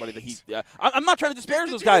teammates and everybody that he's I'm not trying to disparage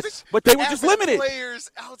those guys, but they were just limited.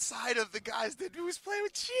 Players outside of the guys that he was playing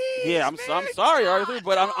with. Jeez, yeah, I'm sorry, Arthur,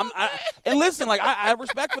 but and listen, like I have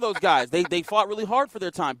respect for those guys. They fought really hard for their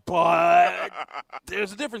time, but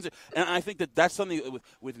there's a difference. And I think that's something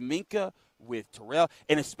with Minkah, with Terrell,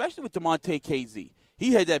 and especially with DeMonte KZ.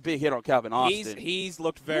 He had that big hit on Calvin Austin. He's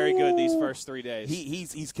looked very good these first 3 days.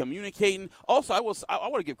 He's communicating. Also, I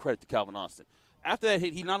want to give credit to Calvin Austin. After that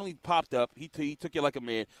hit, he not only popped up, he took it like a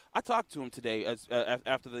man. I talked to him today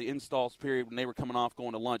after the installs period when they were coming off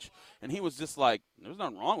going to lunch, and he was just like, there's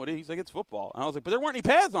nothing wrong with it. He's like, it's football. And I was like, but there weren't any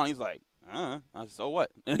pads on. He's like, So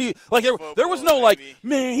what? And there was no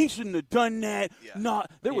man, he shouldn't have done that. Yeah.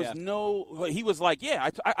 There was no. He was like,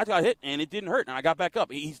 I got hit and it didn't hurt and I got back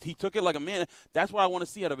up. He took it like a man. That's what I want to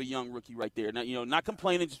see out of a young rookie right there. Now, not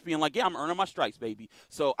complaining, just being like, I'm earning my stripes, baby.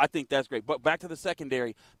 So I think that's great. But back to the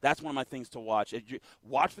secondary, that's one of my things to watch.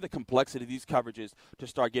 Watch for the complexity of these coverages to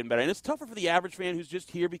start getting better. And it's tougher for the average fan who's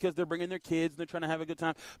just here because they're bringing their kids and they're trying to have a good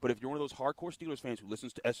time. But if you're one of those hardcore Steelers fans who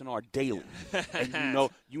listens to SNR daily, and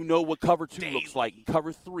you know what cover 2 looks like,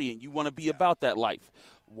 cover 3, and you want to be about that life,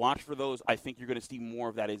 watch for those. I think you're going to see more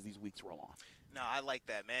of that as these weeks roll on. No, I like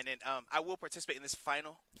that, man, and I will participate in this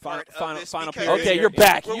final period. Okay, you're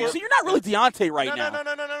back. So you're not really Deontay now.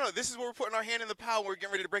 No. This is where we're putting our hand in the pile. We're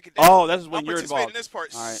getting ready to break it down. Oh, this is when you're involved. In this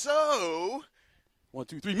part. All right. So 1,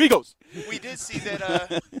 2, 3, Migos. We did see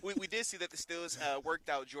that. We did see that the Steelers worked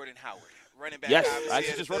out Jordan Howard, running back. Yes, I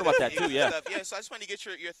just wrote about that too. Yeah. So I just wanted to get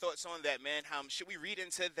your thoughts on that, man. Should we read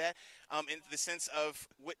into that in the sense of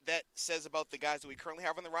what that says about the guys that we currently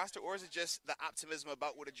have on the roster, or is it just the optimism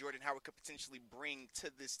about what a Jordan Howard could potentially bring to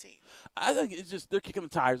this team? I think it's just they're kicking the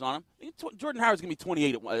tires on him. Jordan Howard's gonna be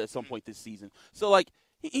 28 at some point this season. So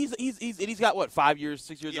He's got what 5 years,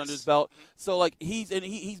 6 years under his belt. So he's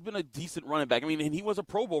been a decent running back. I mean, and he was a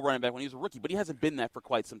Pro Bowl running back when he was a rookie, but he hasn't been that for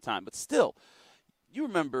quite some time. But still, you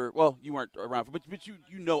remember, well, you weren't around, but you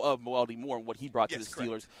know of Moelde Moore and what he brought to the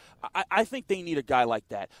Steelers. I think they need a guy like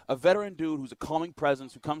that, a veteran dude who's a calming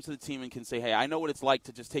presence, who comes to the team and can say, hey, I know what it's like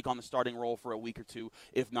to just take on the starting role for a week or two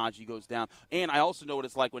if Najee goes down. And I also know what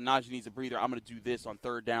it's like when Najee needs a breather. I'm going to do this on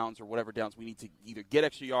third downs or whatever downs we need to either get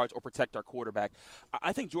extra yards or protect our quarterback.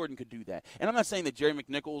 I think Jordan could do that. And I'm not saying that Jerry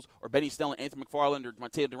McNichols or Benny Snell and Anthony McFarland or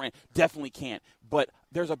Mateo Durant definitely can't, but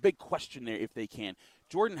there's a big question there if they can.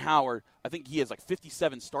 Jordan Howard, I think he has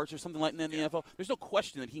 57 starts or something like that in the NFL. There's no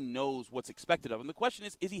question that he knows what's expected of him. The question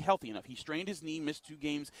is he healthy enough? He strained his knee, missed 2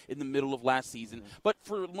 games in the middle of last season. But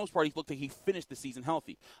for the most part, he looked like he finished the season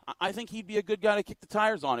healthy. I think he'd be a good guy to kick the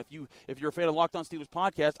tires on. If you're a fan of Locked On Steelers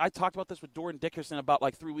podcast, I talked about this with Doran Dickerson about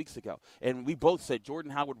 3 weeks ago. And we both said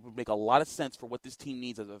Jordan Howard would make a lot of sense for what this team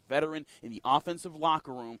needs as a veteran in the offensive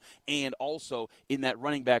locker room and also in that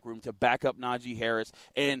running back room to back up Najee Harris.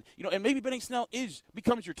 And, and maybe Benny Snell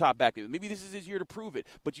becomes your top back. Maybe this is his year to prove it,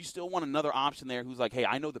 but you still want another option there who's like, hey,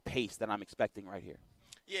 I know the pace that I'm expecting right here.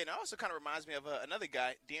 Yeah, and it also kind of reminds me of another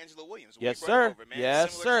guy, D'Angelo Williams. Yes, sir.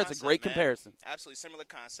 Yes, sir. It's a great comparison. Absolutely similar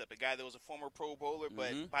concept. A guy that was a former Pro Bowler,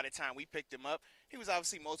 but by the time we picked him up, he was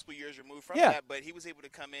obviously multiple years removed from that, but he was able to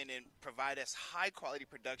come in and provide us high-quality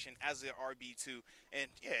production as an RB2. And,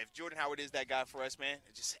 if Jordan Howard is that guy for us, man,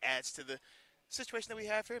 it just adds to the situation that we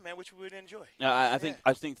have here, man, which we would enjoy. I think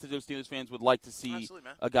those Steelers fans would like to see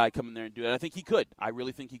a guy come in there and do it. I think he could. I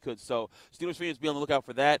really think he could. So Steelers fans, be on the lookout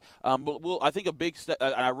for that. But I think a big step,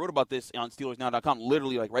 and I wrote about this on SteelersNow.com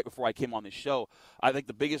literally right before I came on this show. I think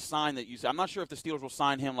the biggest sign that you see, I'm not sure if the Steelers will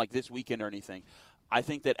sign him this weekend or anything. I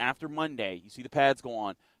think that after Monday, you see the pads go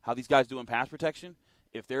on, how these guys do in pass protection.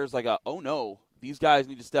 If there's oh no, these guys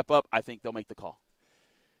need to step up, I think they'll make the call.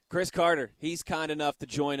 Chris Carter, he's kind enough to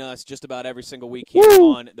join us just about every single week here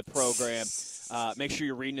on the program. Make sure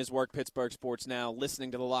you're reading his work, Pittsburgh Sports Now,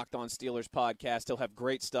 listening to the Locked On Steelers podcast. He'll have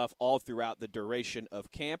great stuff all throughout the duration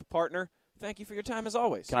of camp. Partner, thank you for your time as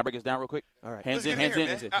always. Can I break this down real quick? All right. Hands in. 1,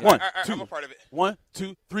 2, I'm a part of it. 1,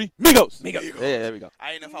 2, 3, Migos. Migos. Yeah, there we go.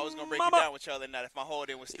 I didn't know if I was going to break it down with y'all or not, if my whole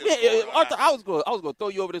day was still Arthur, I was going to throw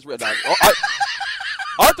you over this red dog.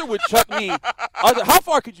 Arthur would chuck me. Arthur, how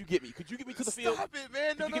far could you get me? Could you get me to the field? Stop it,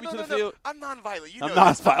 man. No. Field? I'm nonviolent. I'm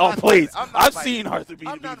nonviolent. Oh, please. I've seen Arthur be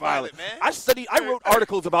violent. Man. I wrote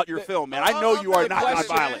articles about your film, man. I know you are not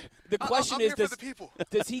nonviolent. The question is,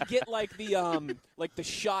 does he get the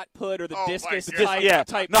shot put or the discus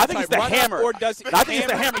type? No, I think it's the hammer. Or does he? I think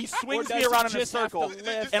it's the hammer. He swings me around in a circle,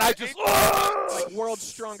 and I just like world's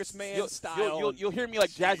strongest man style. You'll hear me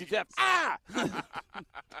like Jazzy Jeff.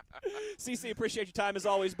 CC, appreciate your time as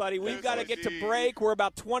always, buddy. We've got to get to break. We're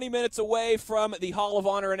about 20 minutes away from the Hall of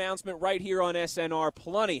Honor announcement right here on SNR.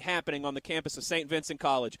 Plenty happening on the campus of St. Vincent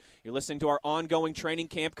College. You're listening to our ongoing training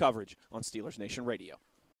camp coverage on Steelers Nation Radio.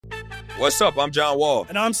 What's up? I'm John Wall.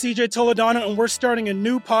 And I'm CJ Toledano, and we're starting a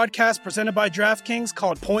new podcast presented by DraftKings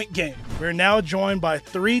called Point Game. We're now joined by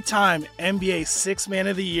 3-time NBA Sixth Man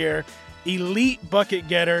of the Year, elite bucket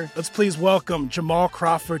getter. Let's please welcome Jamal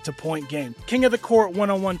Crawford to Point Game. King of the Court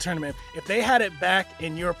one-on-one tournament. If they had it back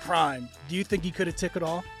in your prime, do you think you could have took it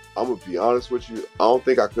all? I'm going to be honest with you. I don't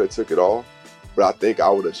think I could have took it all, but I think I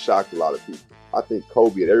would have shocked a lot of people. I think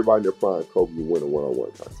Kobe and everybody in their prime, Kobe would win a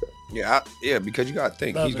one-on-one contest. Yeah, because you got to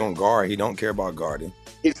think he's going to guard. He don't care about guarding.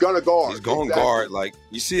 He's going to guard. He's going to guard. Like,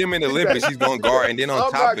 you see him in the Olympics, he's going to guard. And then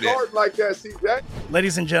on top of that. Like that, CJ.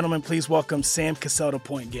 Ladies and gentlemen, please welcome Sam Cassell to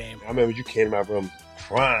Point Game. I remember you came out from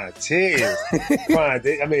crying, tears.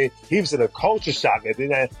 I mean, he was in a culture shock. And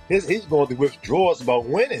then he's going through withdrawals about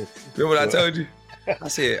winning. Remember what I told you? I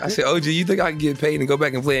said, OG, you think I can get paid and go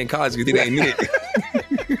back and play in college because it ain't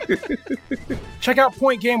it? Check out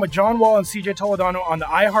Point Game with John Wall and CJ Toledano on the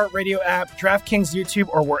iHeartRadio app, DraftKings YouTube,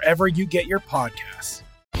 or wherever you get your podcasts.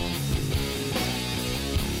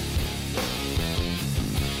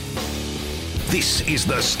 This is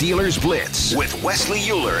the Steelers Blitz with Wesley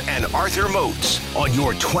Euler and Arthur Moats on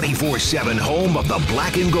your 24/7 home of the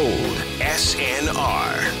black and gold,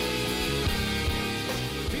 SNR.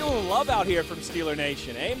 Feeling love out here from Steeler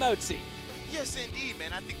Nation, eh, Moatsy? Yes, indeed,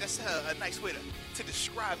 man. I think that's a nice way to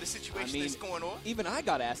describe the situation that's going on. Even I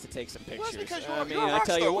got asked to take some pictures. Well, because you're I a rock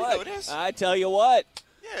tell star. you We what. know this. I tell you what.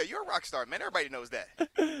 Yeah, you're a rock star, man. Everybody knows that.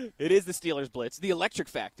 It is the Steelers Blitz, the Electric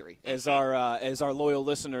Factory, as our loyal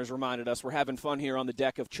listeners reminded us. We're having fun here on the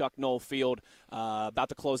deck of Chuck Noll Field, about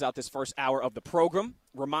to close out this first hour of the program.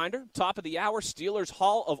 Reminder, top of the hour, Steelers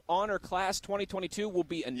Hall of Honor Class 2022 will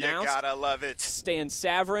be announced. You gotta love it. Stan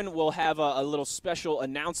Savran will have a little special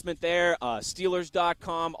announcement there.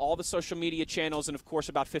 Steelers.com, all the social media channels, and, of course,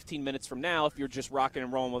 about 15 minutes from now, if you're just rocking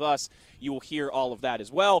and rolling with us, you will hear all of that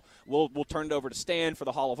as well. We'll turn it over to Stan for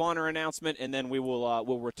the Hall of Honor announcement, and then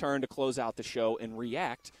we'll return to close out the show and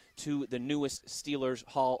react to the newest Steelers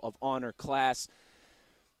Hall of Honor class.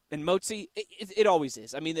 And Moatsy, it always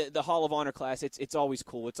is. I mean, the Hall of Honor class, it's always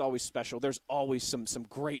cool. It's always special. There's always some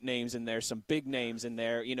great names in there, some big names in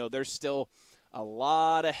there. You know, there's still a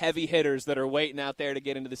lot of heavy hitters that are waiting out there to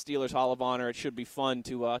get into the Steelers Hall of Honor. It should be fun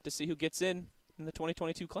to see who gets in the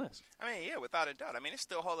 2022 class. I mean, yeah, without a doubt. I mean, it's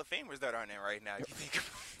still Hall of Famers that aren't in right now. If you think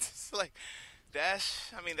about it, it's like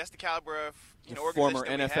that's the caliber of former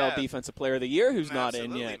NFL Defensive Player of the Year w's not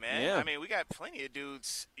in yet. Man. Yeah. I mean, we got plenty of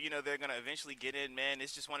dudes. They're gonna eventually get in. Man,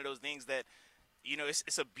 it's just one of those things that,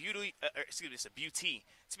 it's a beauty. It's a beauty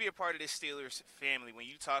to be a part of this Steelers family. When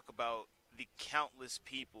you talk about the countless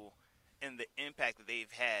people and the impact that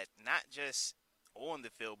they've had, not just on the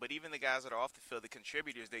field, but even the guys that are off the field, the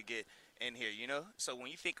contributors they get in here, So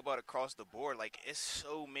when you think about across the board, like, it's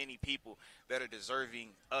so many people that are deserving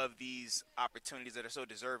of these opportunities, that are so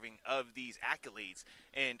deserving of these accolades.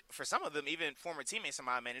 And for some of them, even former teammates of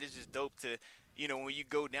mine, man, it is just dope to, when you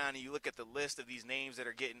go down and you look at the list of these names that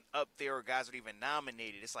are getting up there or guys that are even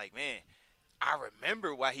nominated, it's like, man, I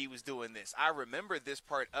remember why he was doing this. I remember this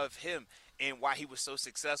part of him and why he was so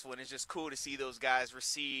successful. And it's just cool to see those guys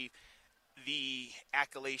receive the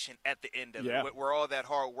accolation at the end of it, where all that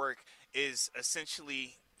hard work is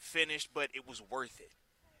essentially finished, but it was worth it.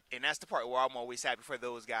 And that's the part where I'm always happy for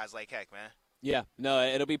those guys like heck, man. Yeah, no,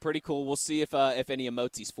 it'll be pretty cool. We'll see if any of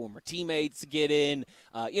Moatsy's former teammates get in.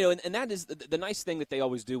 And that is the nice thing that they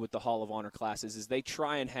always do with the Hall of Honor classes is they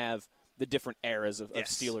try and have the different eras of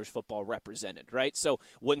Steelers football represented, right? So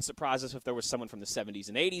wouldn't surprise us if there was someone from the 70s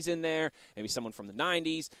and 80s in there, maybe someone from the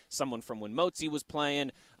 90s, someone from when Moatsy was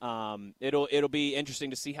playing. It'll be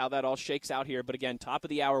interesting to see how that all shakes out here. But again, top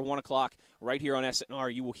of the hour, 1 o'clock, right here on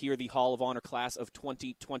SNR, you will hear the Hall of Honor class of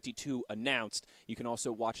 2022 announced. You can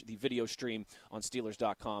also watch the video stream on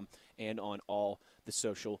Steelers.com and on all the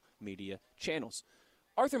social media channels.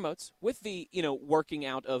 Arthur Moats, with the working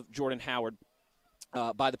out of Jordan Howard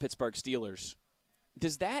by the Pittsburgh Steelers,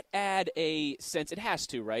 does that add a sense? It has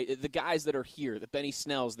to, right? The guys that are here, the Benny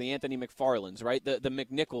Snells, the Anthony McFarlands, right? The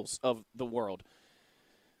McNichols of the world.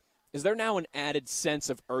 Is there now an added sense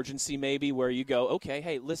of urgency maybe where you go, okay,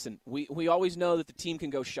 hey, listen, we always know that the team can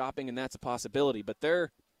go shopping and that's a possibility, but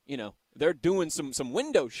they're doing some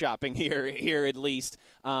window shopping here at least.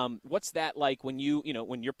 What's that like when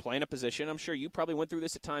when you're playing a position? I'm sure you probably went through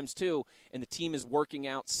this at times too, and the team is working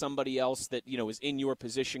out somebody else that is in your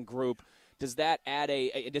position group. Does that add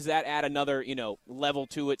another level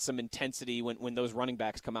to it, some intensity when those running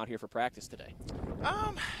backs come out here for practice today?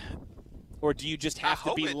 Or do you just have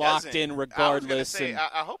to be locked in regardless?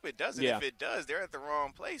 I hope it doesn't. Yeah. If it does, they're at the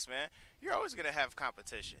wrong place, man. You're always going to have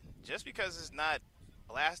competition. Just because it's not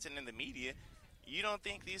blasting in the media, you don't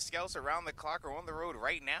think these scouts around the clock are on the road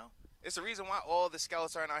right now? It's the reason why all the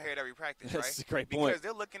scouts aren't out here at every practice, right? That's a great point. Because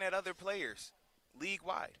they're looking at other players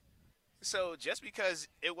league-wide. So just because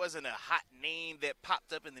it wasn't a hot name that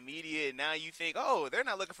popped up in the media and now you think, oh, they're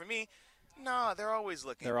not looking for me. No, they're always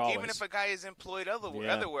looking. Even if a guy is employed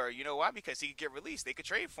otherwhere, you know why? Because he could get released. They could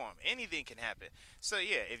trade for him. Anything can happen. So,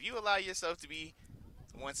 yeah, if you allow yourself to be,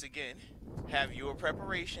 once again, have your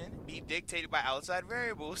preparation be dictated by outside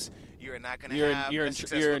variables, you're not going to have a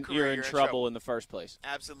successful career. You're in trouble in the first place.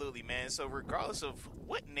 Absolutely, man. So regardless of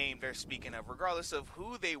what name they're speaking of, regardless of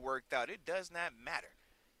who they worked out, it does not matter.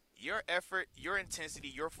 Your effort, your intensity,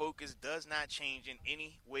 your focus does not change in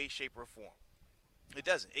any way, shape, or form. It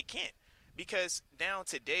doesn't. It can't. Because now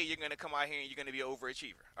today you're going to come out here and you're going to be an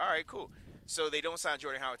overachiever. All right, cool. So they don't sign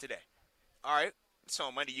Jordan Howard today. All right. So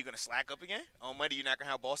on Monday, you're going to slack up again? On Monday, you're not going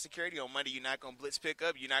to have ball security? On Monday, you're not going to blitz pick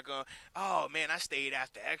up? You're not going to, oh, man, I stayed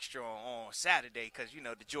after extra on Saturday because,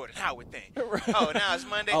 the Jordan Howard thing. Oh, now it's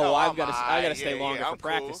Monday? I got to stay longer for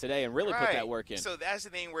practice today and really put that work in. So that's the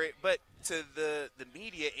thing but to the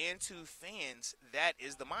media and to fans, that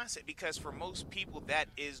is the mindset because for most people, that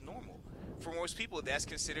is normal. For most people, that's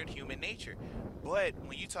considered human nature. But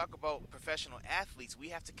when you talk about professional athletes, we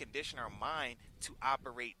have to condition our mind to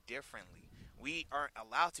operate differently. We aren't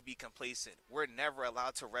allowed to be complacent. We're never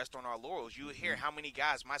allowed to rest on our laurels. You hear how many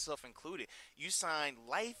guys, myself included, you signed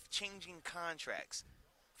life-changing contracts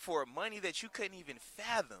for money that you couldn't even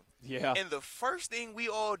fathom. Yeah. And the first thing we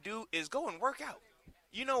all do is go and work out.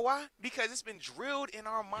 You know why? Because it's been drilled in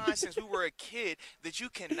our minds since we were a kid that you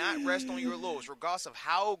cannot rest on your laurels. Regardless of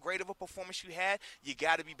how great of a performance you had, you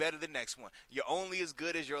got to be better the next one. You're only as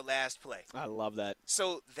good as your last play. I love that.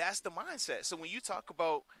 So that's the mindset. So when you talk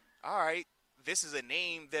about, all right, this is a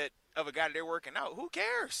name of a guy that they're working out, who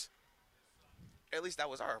cares? At least that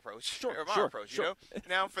was our approach. Sure. You know?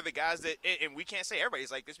 Now for the guys that, and we can't say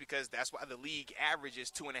everybody's like this because that's why the league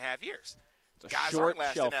averages 2.5 years. Guys aren't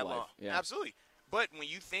lasting that life. long. Yeah. Absolutely. But when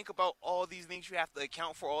you think about all these things, you have to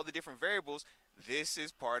account for all the different variables. This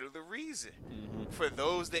is part of the reason. Mm-hmm. For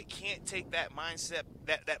those that can't take that mindset,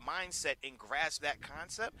 that mindset and grasp that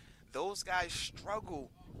concept, those guys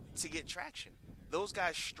struggle to get traction. Those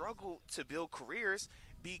guys struggle to build careers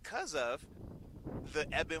because of the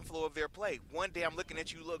ebb and flow of their play. One day I'm looking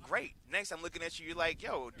at you, look great. Next I'm looking at you, you're like,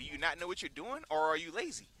 yo, do you not know what you're doing? Or are you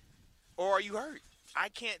lazy? Or are you hurt? I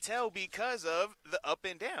can't tell because of the up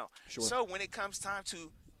and down. Sure. So when it comes time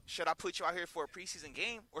to, should I put you out here for a preseason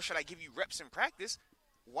game or should I give you reps in practice?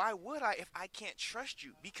 Why would I if I can't trust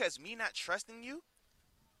you? Because me not trusting you,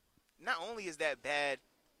 not only is that bad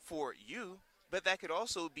for you, but that could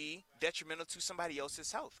also be detrimental to somebody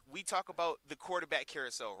else's health. We talk about the quarterback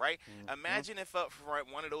carousel, right? Mm-hmm. Imagine if up front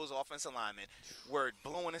one of those offensive linemen were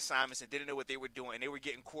blowing assignments and didn't know what they were doing, and they were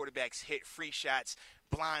getting quarterbacks hit, free shots,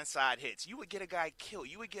 blindside hits. You would get a guy killed.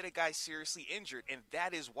 You would get a guy seriously injured, and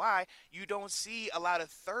that is why you don't see a lot of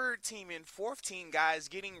third-team and fourth-team guys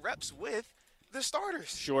getting reps with the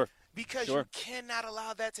starters. Sure. Because you cannot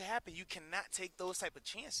allow that to happen. You cannot take those type of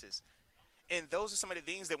chances. And those are some of the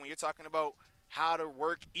things that when you're talking about how to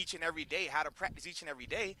work each and every day, how to practice each and every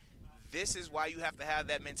day, this is why you have to have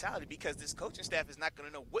that mentality because this coaching staff is not going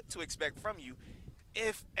to know what to expect from you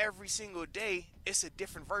if every single day it's a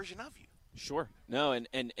different version of you. Sure. No,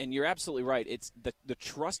 and you're absolutely right. It's the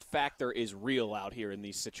trust factor is real out here in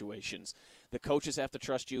these situations. The coaches have to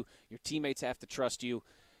trust you. Your teammates have to trust you.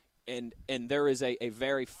 And there is a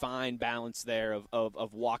very fine balance there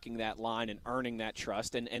of walking that line and earning that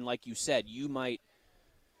trust. And like you said, you might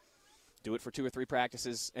do it for 2 or 3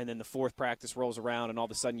 practices, and then the 4th practice rolls around, and all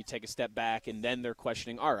of a sudden you take a step back, and then they're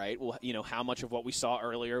questioning, all right, well, how much of what we saw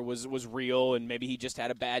earlier was real, and maybe he just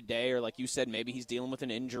had a bad day, or like you said, maybe he's dealing with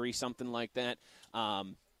an injury, something like that.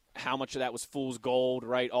 How much of that was fool's gold,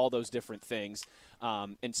 right? All those different things.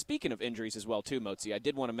 And speaking of injuries as well, too, Motzi, I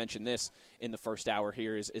did want to mention this in the first hour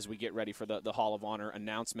here as we get ready for the Hall of Honor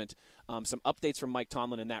announcement. Some updates from Mike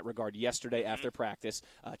Tomlin in that regard yesterday after practice.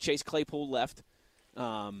 Chase Claypool left.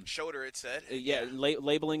 Shoulder, it said.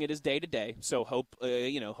 Labeling it as day-to-day. So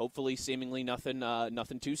hopefully, seemingly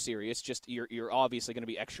nothing too serious. Just you're obviously going to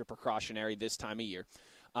be extra precautionary this time of year.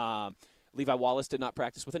 Levi Wallace did not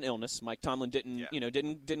practice with an illness. Mike Tomlin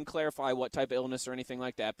didn't clarify what type of illness or anything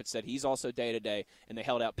like that, but said he's also day-to-day. And they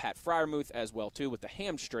held out Pat Freiermuth as well too with the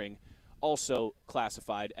hamstring, also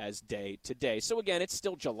classified as day-to-day. So again, it's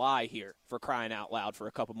still July here, for crying out loud, for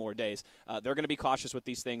a couple more days. They're going to be cautious with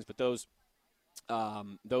these things, but those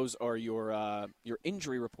are your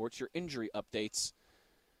injury reports, your injury updates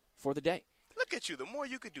for the day. Look at you. The more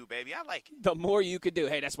you could do, baby. I like it. The more you could do.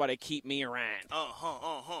 Hey, that's why they keep me around.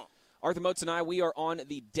 Arthur Moats and I, we are on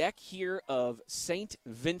the deck here of St.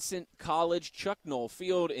 Vincent College, Chuck Noll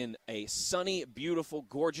Field, in a sunny, beautiful,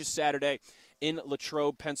 gorgeous Saturday in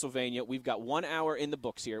Latrobe, Pennsylvania. We've got 1 hour in the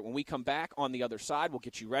books here. When we come back on the other side, we'll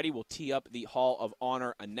get you ready. We'll tee up the Hall of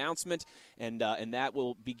Honor announcement, and that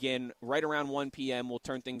will begin right around 1 p.m. We'll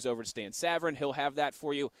turn things over to Stan Savran. He'll have that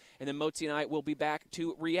for you, and then Mozi and I will be back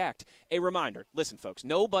to react. A reminder, listen, folks,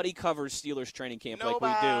 nobody covers Steelers training camp like we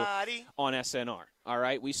do on SNR. All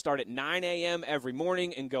right, we start at 9 a.m. every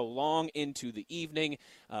morning and go long into the evening.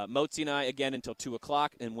 Motzi and I, again, until 2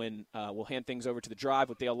 o'clock, and when we'll hand things over to the Drive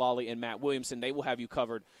with Dale Lawley and Matt Williamson, they will have you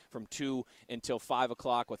covered from 2 until 5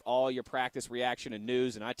 o'clock with all your practice reaction and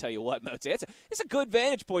news. And I tell you what, Motzi, it's a good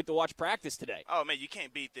vantage point to watch practice today. Oh, man, you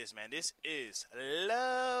can't beat this, man. This is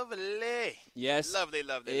lovely. Yes, lovely.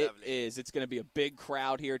 It is. It's going to be a big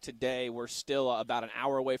crowd here today. We're still about an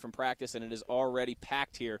hour away from practice, and it is already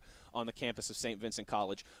packed here on the campus of St. Vincent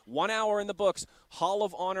College. 1 hour in the books. Hall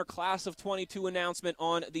of Honor Class of 22 announcement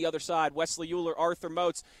on the other side. Wesley Euler, Arthur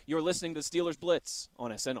Moats. You're listening to the Steelers Blitz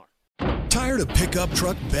on SNR. Tired of pickup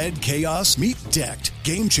truck bed chaos? Meet Decked.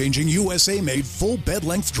 Game-changing USA-made full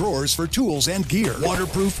bed-length drawers for tools and gear.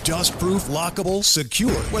 Waterproof, dust-proof, lockable,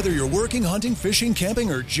 secure. Whether you're working, hunting, fishing, camping,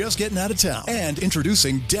 or just getting out of town. And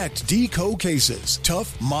introducing Decked Deco cases.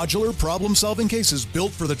 Tough, modular, problem-solving cases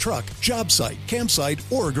built for the truck, job site, campsite,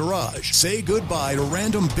 or garage. Say goodbye to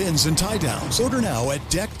random bins and tie-downs. Order now at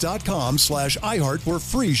decked.com/iHeart for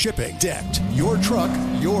free shipping. Decked. Your truck,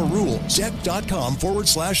 your rules.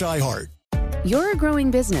 Decked.com/iHeart. You're a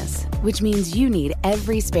growing business, which means you need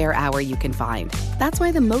every spare hour you can find. That's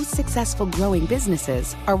why the most successful growing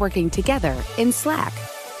businesses are working together in Slack.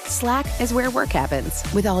 Slack is where work happens,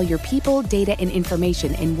 with all your people, data, and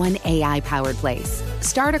information in one AI-powered place.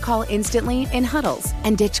 Start a call instantly in huddles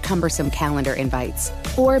and ditch cumbersome calendar invites.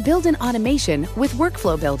 Or build an automation with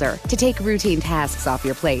Workflow Builder to take routine tasks off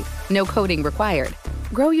your plate. No coding required.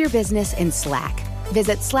 Grow your business in Slack.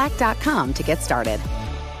 Visit slack.com to get started.